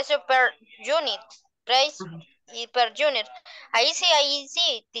precio per unit. Price y per unit. Ahí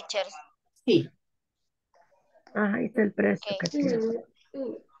sí, teachers. Sí. Ahí está el precio que tiene.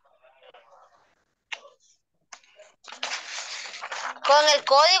 Con el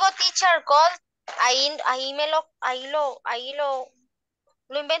código teacher code, ahí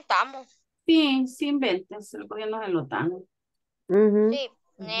lo inventamos. Sí, sí inventen, porque no se lo dan. Sí,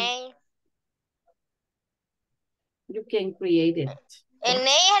 name. You can create it. El name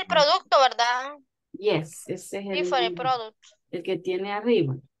es el producto, ¿verdad? Yes, ese es Sí, for el product. el que tiene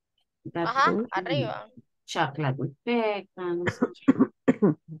arriba. That Ajá, would be arriba. chocolate with pecans.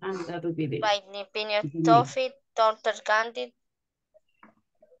 And that would be the Like opinion name. toffee, total candy,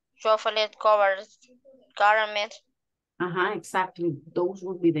 chocolate covered caramel, Exactly. Those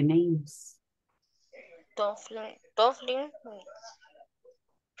would be the names. toffee, toffee.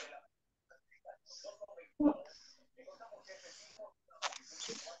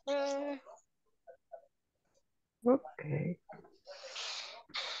 Mm, Okay.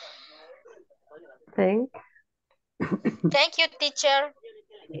 Thank thank you, teacher.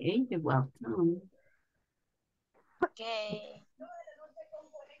 Okay, you're welcome. Okay.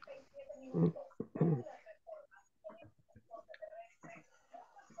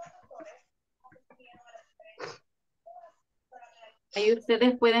 Ahí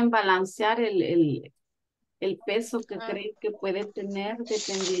ustedes pueden balancear el peso que creen que puede tener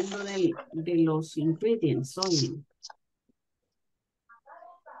dependiendo de los ingredients. Oye.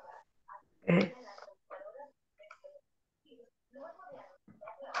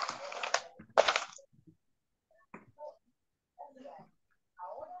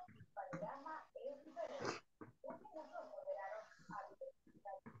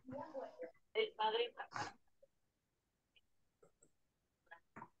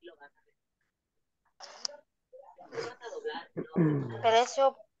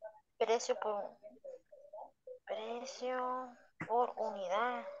 Precio, precio por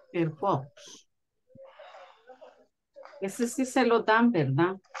unidad. Per box. Ese sí se lo dan,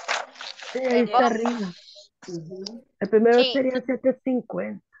 ¿verdad? Sí, ahí está arriba. El primero Sí. sería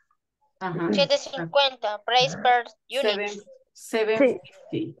 750. Ajá. 750 price per unit.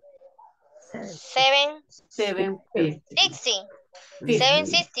 750. 760.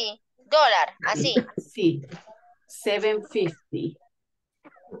 760 dólar, así. Sí. 750.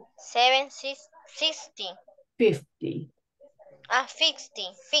 760. 50.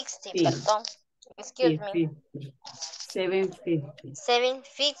 50, Sí. perdón. Excuse me. 750.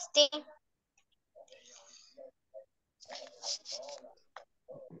 750.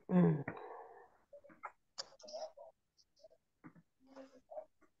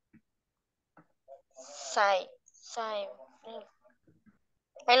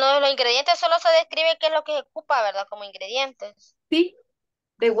 En los ingredientes solo se describe qué es lo que se ocupa, ¿verdad? Como ingredientes. Sí.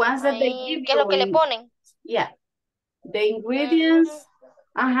 The ones that they give ¿Qué es lo que le you. ponen? Yeah. The ingredients.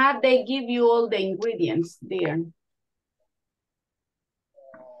 They give you all the ingredients there.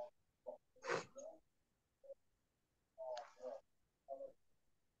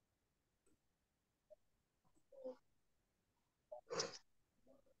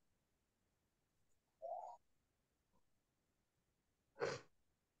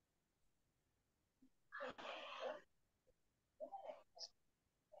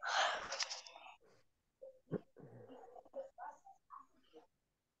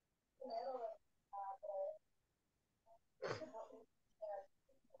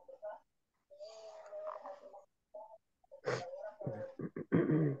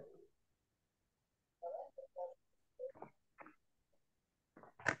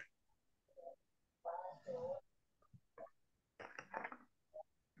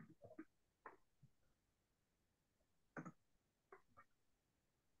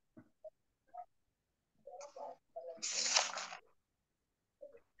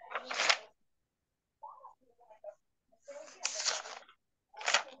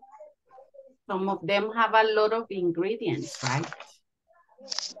 Some of them have a lot of ingredients, right?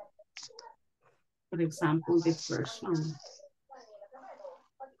 For example, the first one.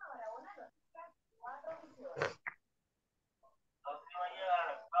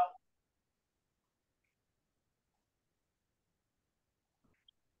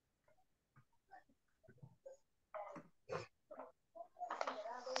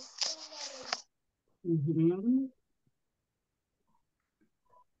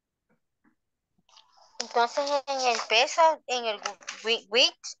 Entonces, en el peso, en el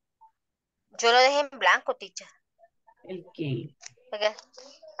weight, yo lo dejé en blanco, teacher. ¿El qué?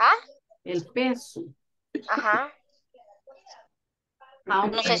 ¿Ah? El peso. Ajá.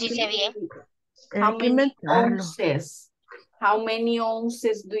 No sé si sé bien. How many ounces? How many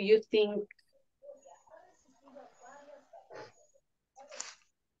ounces do you think?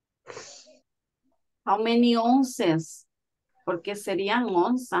 How many ounces? Porque serían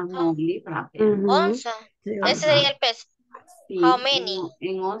onzas, no libras. Onza. Ese sería el peso. Sí, How many?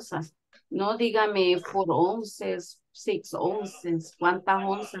 en onzas. No dígame 4 onces, 6 onces. ¿Cuántas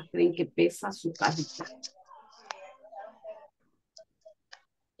onzas creen que pesa su cajita?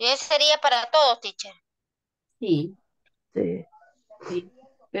 Y ese sería para todos, teacher. Sí. Sí.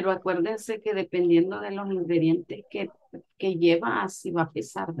 Pero acuérdense que dependiendo de los ingredientes que que lleva así va a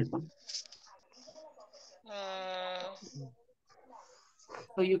pesar, ¿verdad?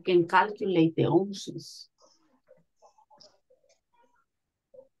 So you can calculate the ounces.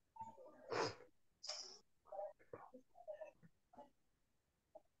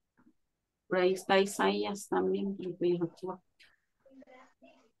 Por ahí está Isaías también.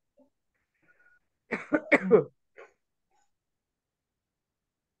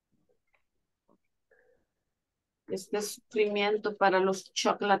 Este es sufrimiento para los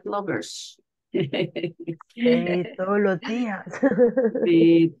chocolate lovers. Todos los días.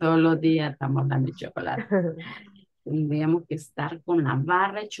 Sí, todos los días estamos hablando de chocolate. Tendríamos que estar con la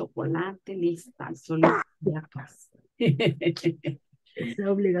barra de chocolate lista, solo ya casa. Es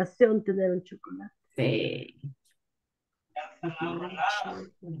obligación tener un chocolate. Sí.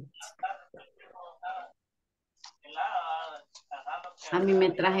 A mí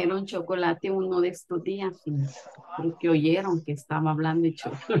me trajeron chocolate uno de estos días. Creo que oyeron que estaba hablando de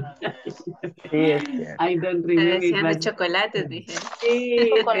chocolate. Sí, es cierto. I don't remember. Decían chocolates, dije. Sí,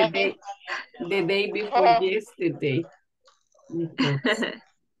 the day before yesterday. Because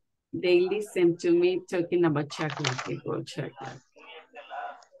they listen to me talking about chocolate, people chocolate.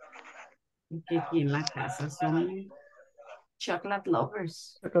 Que aquí en la casa son chocolate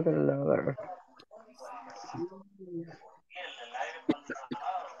lovers. Chocolate lover.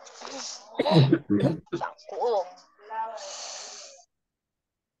 Sacudo.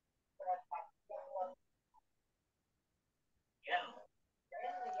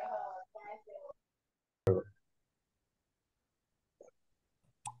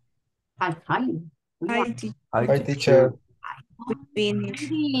 Hi. Hi, teacher.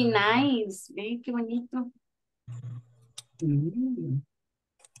 Really nice. Ve qué bonito.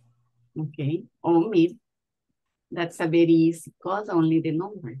 Okay. Oh, me. That's a very easy cause, only the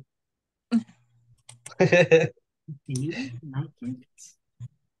number. Okay, like it.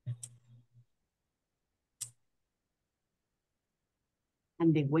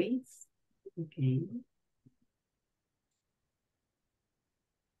 And the weights. Okay.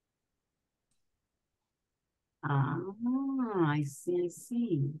 I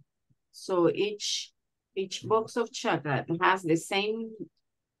see. So each box of chocolate has the same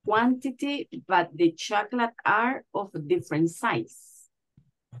quantity, but the chocolate are of a different size.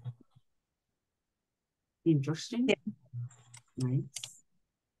 Interesting. Yeah. Nice.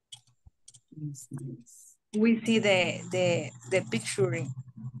 Nice. We see the picture in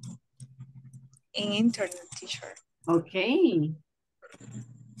internet, teacher. Okay.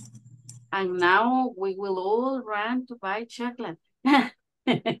 And now we will all run to buy chocolate.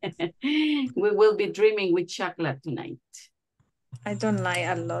 We will be dreaming with chocolate tonight. I don't like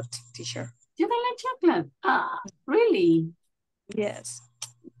a lot, teacher. You don't like chocolate? Really? Yes.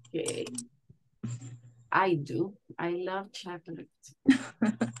 Okay. I do. I love chocolate.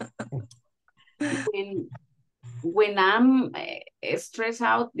 When I'm stressed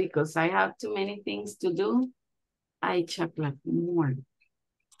out because I have too many things to do, I chocolate more.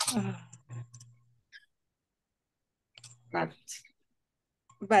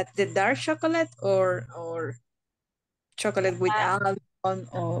 But the dark chocolate or chocolate with almond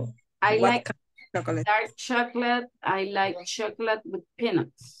or I what like kind of chocolate? dark chocolate. I like chocolate with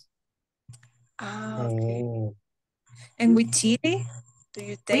peanuts. Okay. And with chili, do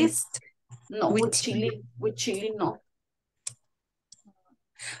you taste? No, with chili. With chili, no.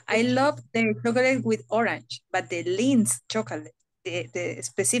 I love the chocolate with orange, but the Lindt chocolate, the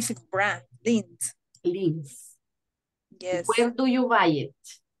specific brand, Lindt. Lindt. Yes. Where do you buy it?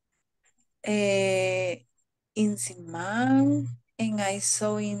 In Simán, and I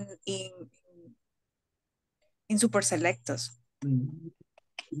saw in Super Selectos.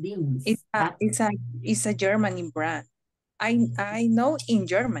 Lindt. It's a German brand. I know in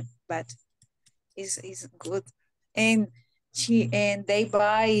German, but it's good. And they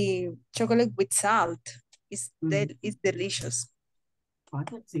buy chocolate with salt. It's delicious. Oh,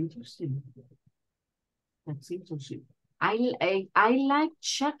 that's interesting. That's interesting. I like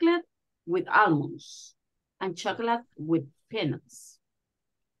chocolate with almonds and chocolate with peanuts.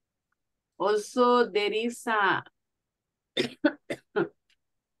 Also, there is a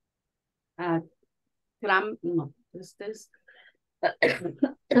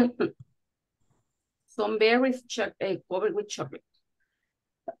some berries covered with chocolate.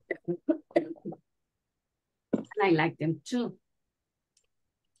 And I like them too.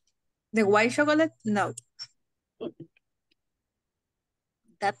 The white chocolate? No.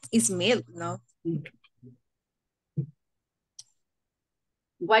 That is milk, no?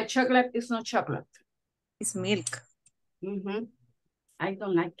 White chocolate is not chocolate. It's milk. I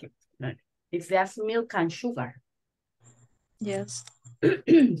don't like it. It's just milk and sugar. Yes.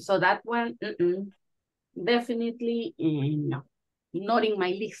 So that one, definitely no, not in my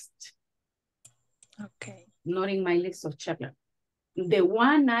list. Okay. Not in my list of chocolate. The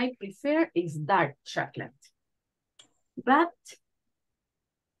one I prefer is dark chocolate. But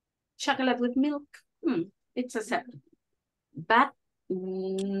chocolate with milk, it's acceptable. But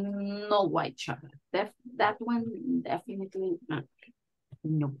no white chocolate. That one definitely not.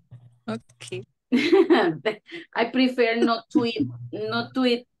 No. Okay. I prefer not to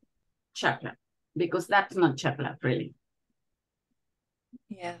eat chocolate because that's not chocolate really.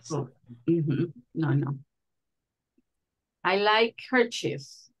 Yes. So, no. I like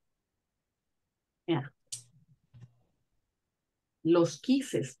Hershey's. Yeah. Los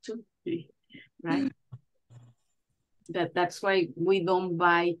Kisses too, right? That's why we don't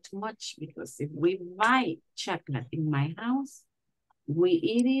buy too much, because if we buy chocolate in my house, we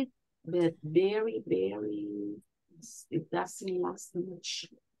eat it, but very, it doesn't last much.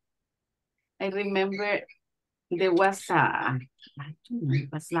 I remember there was I don't know, it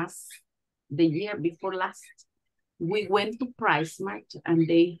was the year before last, we went to PriceMart and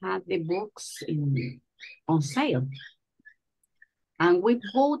they had the books on sale. And we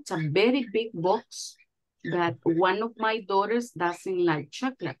bought a very big box that one of my daughters doesn't like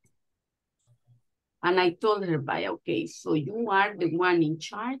chocolate. And I told her, okay, so you are the one in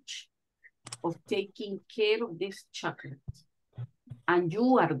charge of taking care of this chocolate. And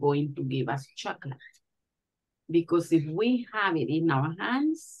you are going to give us chocolate. Because if we have it in our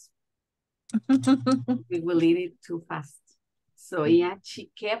hands, we will eat it too fast. So yeah,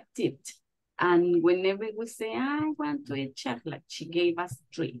 she kept it. And whenever we say, I want to eat chocolate, she gave us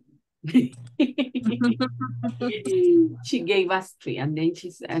 3. She gave us 3. And then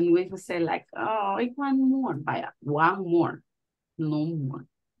and we would say like, oh, I want more, one more, no more.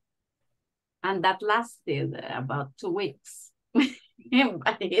 And that lasted about 2 weeks.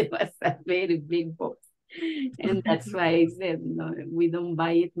 But it was a very big box. And that's why I said, no, we don't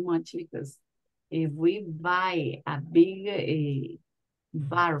buy it much, because if we buy a big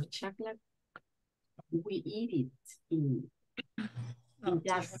bar of chocolate, we eat it in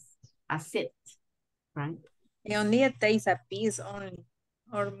just a set, right? You only taste a piece only,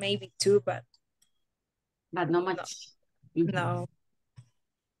 or maybe 2, but not much. No.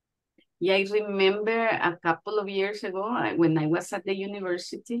 Yeah, I remember a couple of years ago when I was at the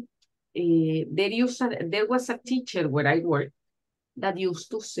university, there was a teacher where I worked that used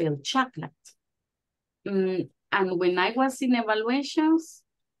to sell chocolate. And when I was in evaluations,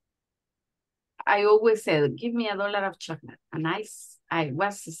 I always said, give me $1 of chocolate. And I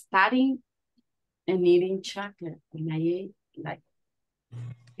was studying and eating chocolate. And I ate like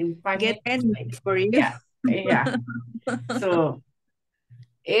in 5 Get minutes. any for you. Yeah. So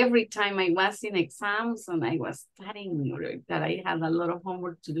every time I was in exams and I was studying, or that I had a lot of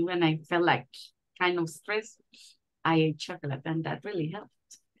homework to do and I felt like kind of stressed, I ate chocolate, and that really helped.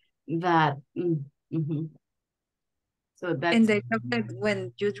 That, So that's... And the chocolate,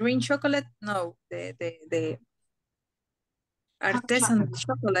 when you drink chocolate, no, the artisan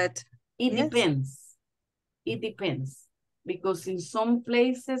chocolate. It depends. It depends. Because in some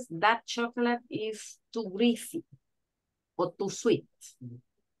places, that chocolate is too greasy or too sweet.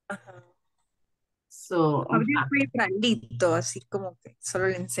 So, How do you prepararlo, así como que solo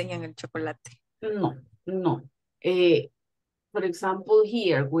le enseñan el chocolate? No. For example,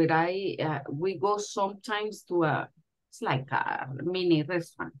 here where we go sometimes to it's like a mini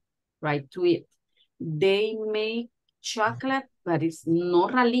restaurant, right? To eat. They make chocolate, but it's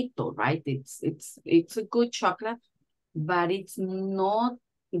not ralito, right? It's a good chocolate, but it's not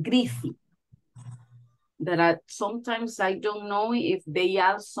greasy. Sometimes I don't know if they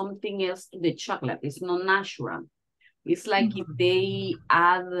add something else to the chocolate. It's not natural. It's like if they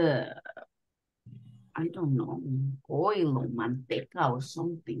add, I don't know, oil or manteca or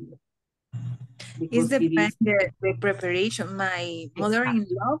something. It's the preparation. My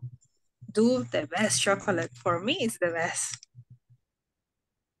mother-in-law do the best chocolate. For me, it's the best.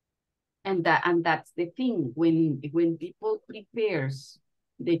 And that's the thing. When people prepares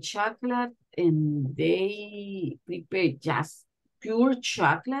the chocolate and they prepare just pure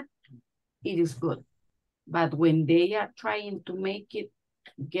chocolate, it is good. But when they are trying to make it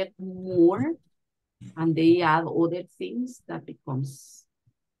get more and they add other things, that becomes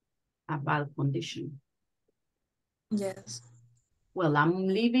a bad condition. Yes. Well, I'm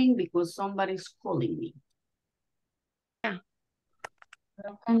leaving because somebody's calling me.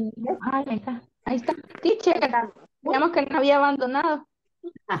 Ahí está. Teacher, digamos que no había abandonado.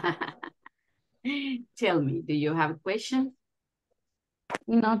 Tell me, do you have a question?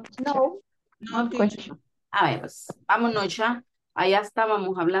 No. No question. A ver, pues, vámonos ya. Allá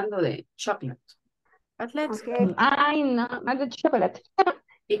estábamos hablando de chocolate. But let's go. Ay, no, más de chocolate.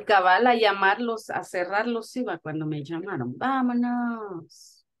 Y cabal a llamarlos, a cerrarlos iba cuando me llamaron.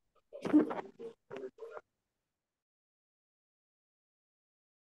 Vámonos.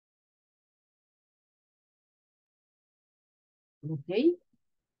 Ok.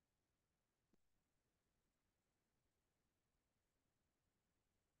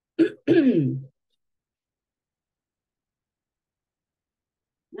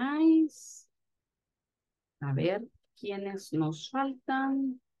 Nice. A ver, ¿quiénes nos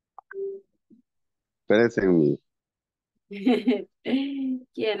faltan? Espérense.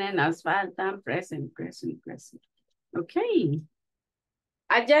 ¿Quiénes nos faltan? Present. Okay.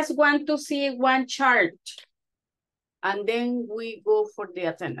 I just want to see one chart. And then we go for the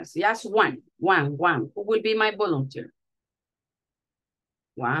attendance. Just one. Who will be my volunteer?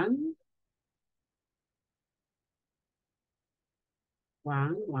 One.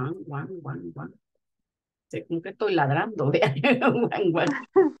 Según que estoy ladrando. One.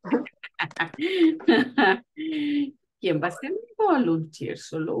 ¿Quién va a ser mi volunteer?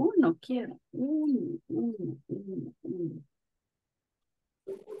 Solo uno quiero. Uno.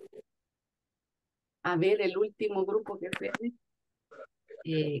 A ver, el último grupo que fue.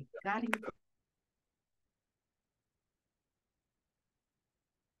 Karen.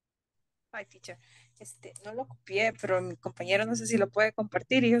 Ay, teacher, no lo copié, pero mi compañero no sé si lo puede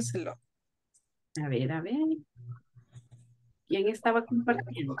compartir y yo se lo... A ver. ¿Quién estaba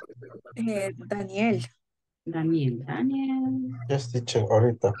compartiendo? Daniel. Daniel. Yes, teacher,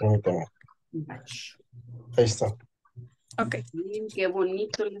 ahorita, permítame. Bach. Ahí está. Ok. Qué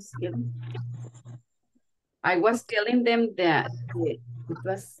bonito les quedó. I was telling them that it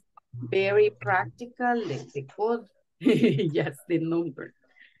was very practical, the code, just the number.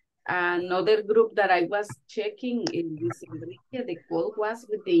 Another group that I was checking in this Enrique, the code was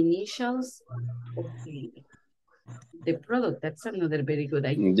with the initials of the product. That's another very good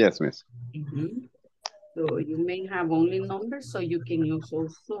idea. Yes, miss. So you may have only numbers, so you can use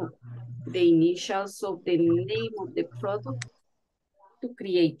also the initials of the name of the product to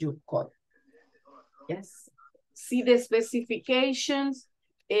create your code. Yes. See the specifications.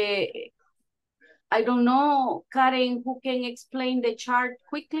 I don't know, Karen, who can explain the chart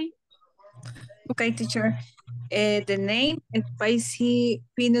quickly? Okay, teacher. The name is spicy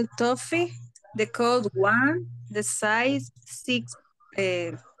peanut toffee. The code 1. The size 6.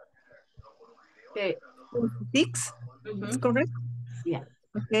 6. Is correct? Yeah.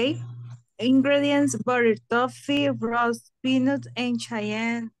 Okay. Ingredients: buttered toffee, roast peanut, and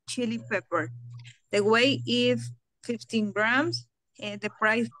cayenne chili pepper. The weight is 15 grams. The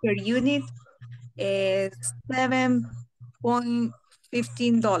price per unit is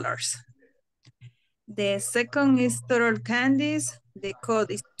 $7.15. The second is total candies. The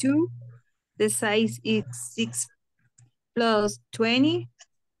code is 2. The size is 6 plus 20.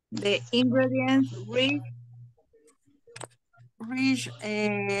 The ingredients: rich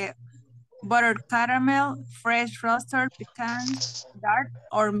buttered caramel, fresh roasted pecan, dark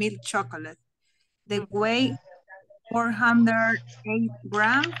or milk chocolate. The weight 408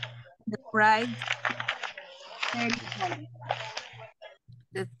 grams. The price $30.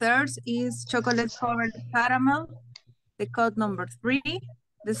 The third is chocolate covered caramel. The code number 3.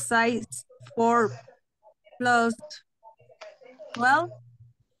 The size 4 plus 12.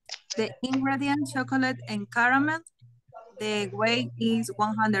 The ingredients: chocolate and caramel. The weight is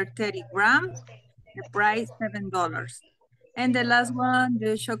 130 grams. The price $7. And the last one,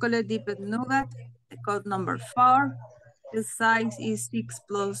 the chocolate dipped nougat. The code number 4. The size is 6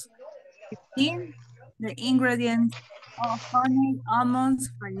 plus 15. The ingredients are honey, almonds,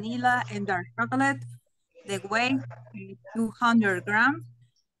 vanilla, and dark chocolate. The weight is 200 grams.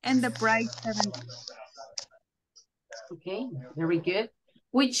 And the price $7. Okay, very good.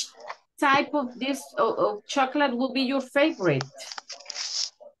 Which type of this of chocolate will be your favorite?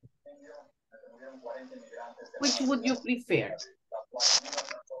 Which would you prefer?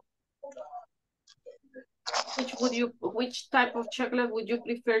 Which type of chocolate would you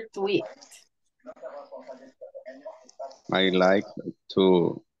prefer to eat? I like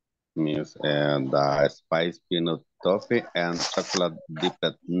to miss the spice peanut toffee and chocolate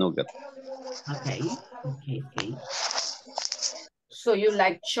dipped nougat. Okay. So you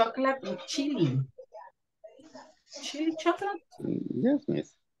like chocolate with chili? Chili chocolate? Yes,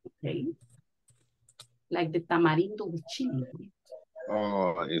 miss. Okay. Like the tamarindo with chili.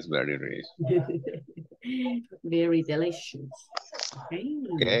 Oh, it's very rich. Very delicious. Okay.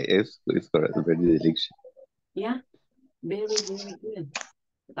 Okay, it's correct. Very delicious. Yeah, very good.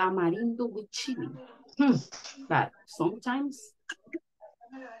 Tamarindo with chili. But sometimes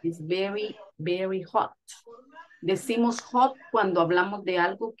it's very, very hot. Decimos hot cuando hablamos de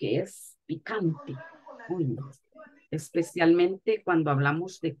algo que es picante. Uy, no. Especialmente cuando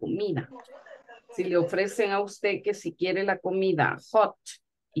hablamos de comida. Si le ofrecen a usted que si quiere la comida hot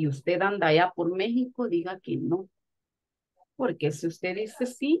y usted anda allá por México, diga que no. Porque si usted dice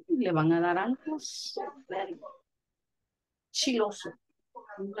sí, le van a dar algo súper chiloso.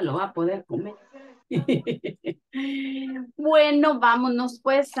 No lo va a poder comer. Bueno, vámonos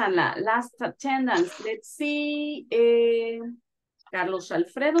pues a la last attendance. Let's see. Carlos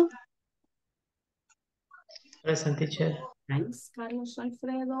Alfredo. Present, teacher. Nice, Carlos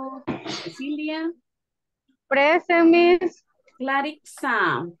Alfredo. Cecilia. Present, Miss.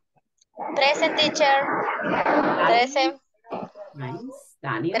 Clarixa. Present, teacher. Present. Nice.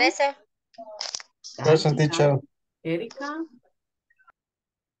 Daniel. Present. Present, teacher. Erika.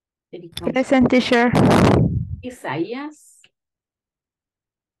 Present, teacher. Isaías.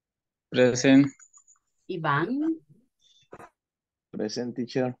 Present. Iván. Present,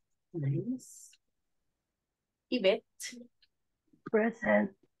 teacher. Nice. Yvette.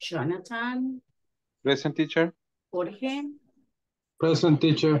 Present. Jonathan. Present, teacher. Jorge. Present,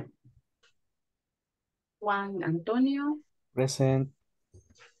 teacher. Juan Antonio. Present.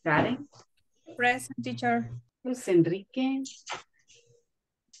 Karen. Present, teacher. Luis Enrique.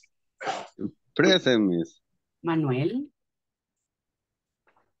 Present, Miss. Manuel.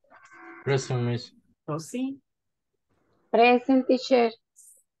 Present, Miss. Rosy. Present, teacher.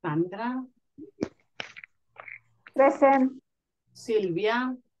 Sandra. Present.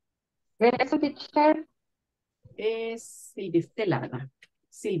 Silvia. Present, teacher. Es Silvia Estela, ¿verdad?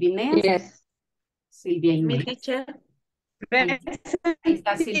 Silvia Inés. Yes. Silvia Mi Inés. teacher. Ahí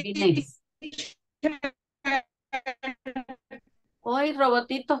está Silvia Inés. Hoy,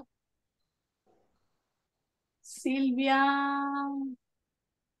 robotito. Silvia.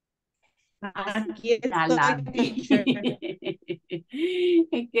 Aquí Ya la estoy, vi.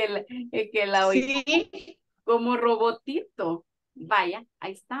 teacher. Es que la oí Sí. como robotito. Vaya,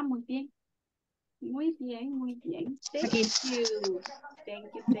 ahí está, muy bien. Muy bien, muy bien. Thank Aquí. you.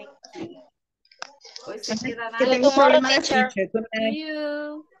 Thank you, thank you. Hoy se queda Que See you tengo tomorrow, problemas, teacher. teacher. Good night. See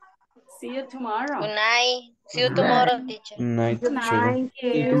you. See you tomorrow. Good night. See you Good tomorrow, teacher. Night, Good teacher. night. See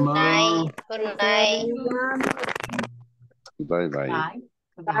you Good tomorrow. night. Good Take care, night. everyone. Bye, bye. Bye.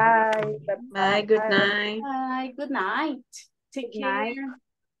 Bye. Bye, good night. Bye. Good night. Take Good care. night.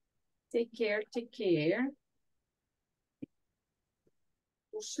 Take care. Take care.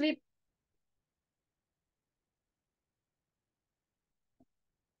 Sleep.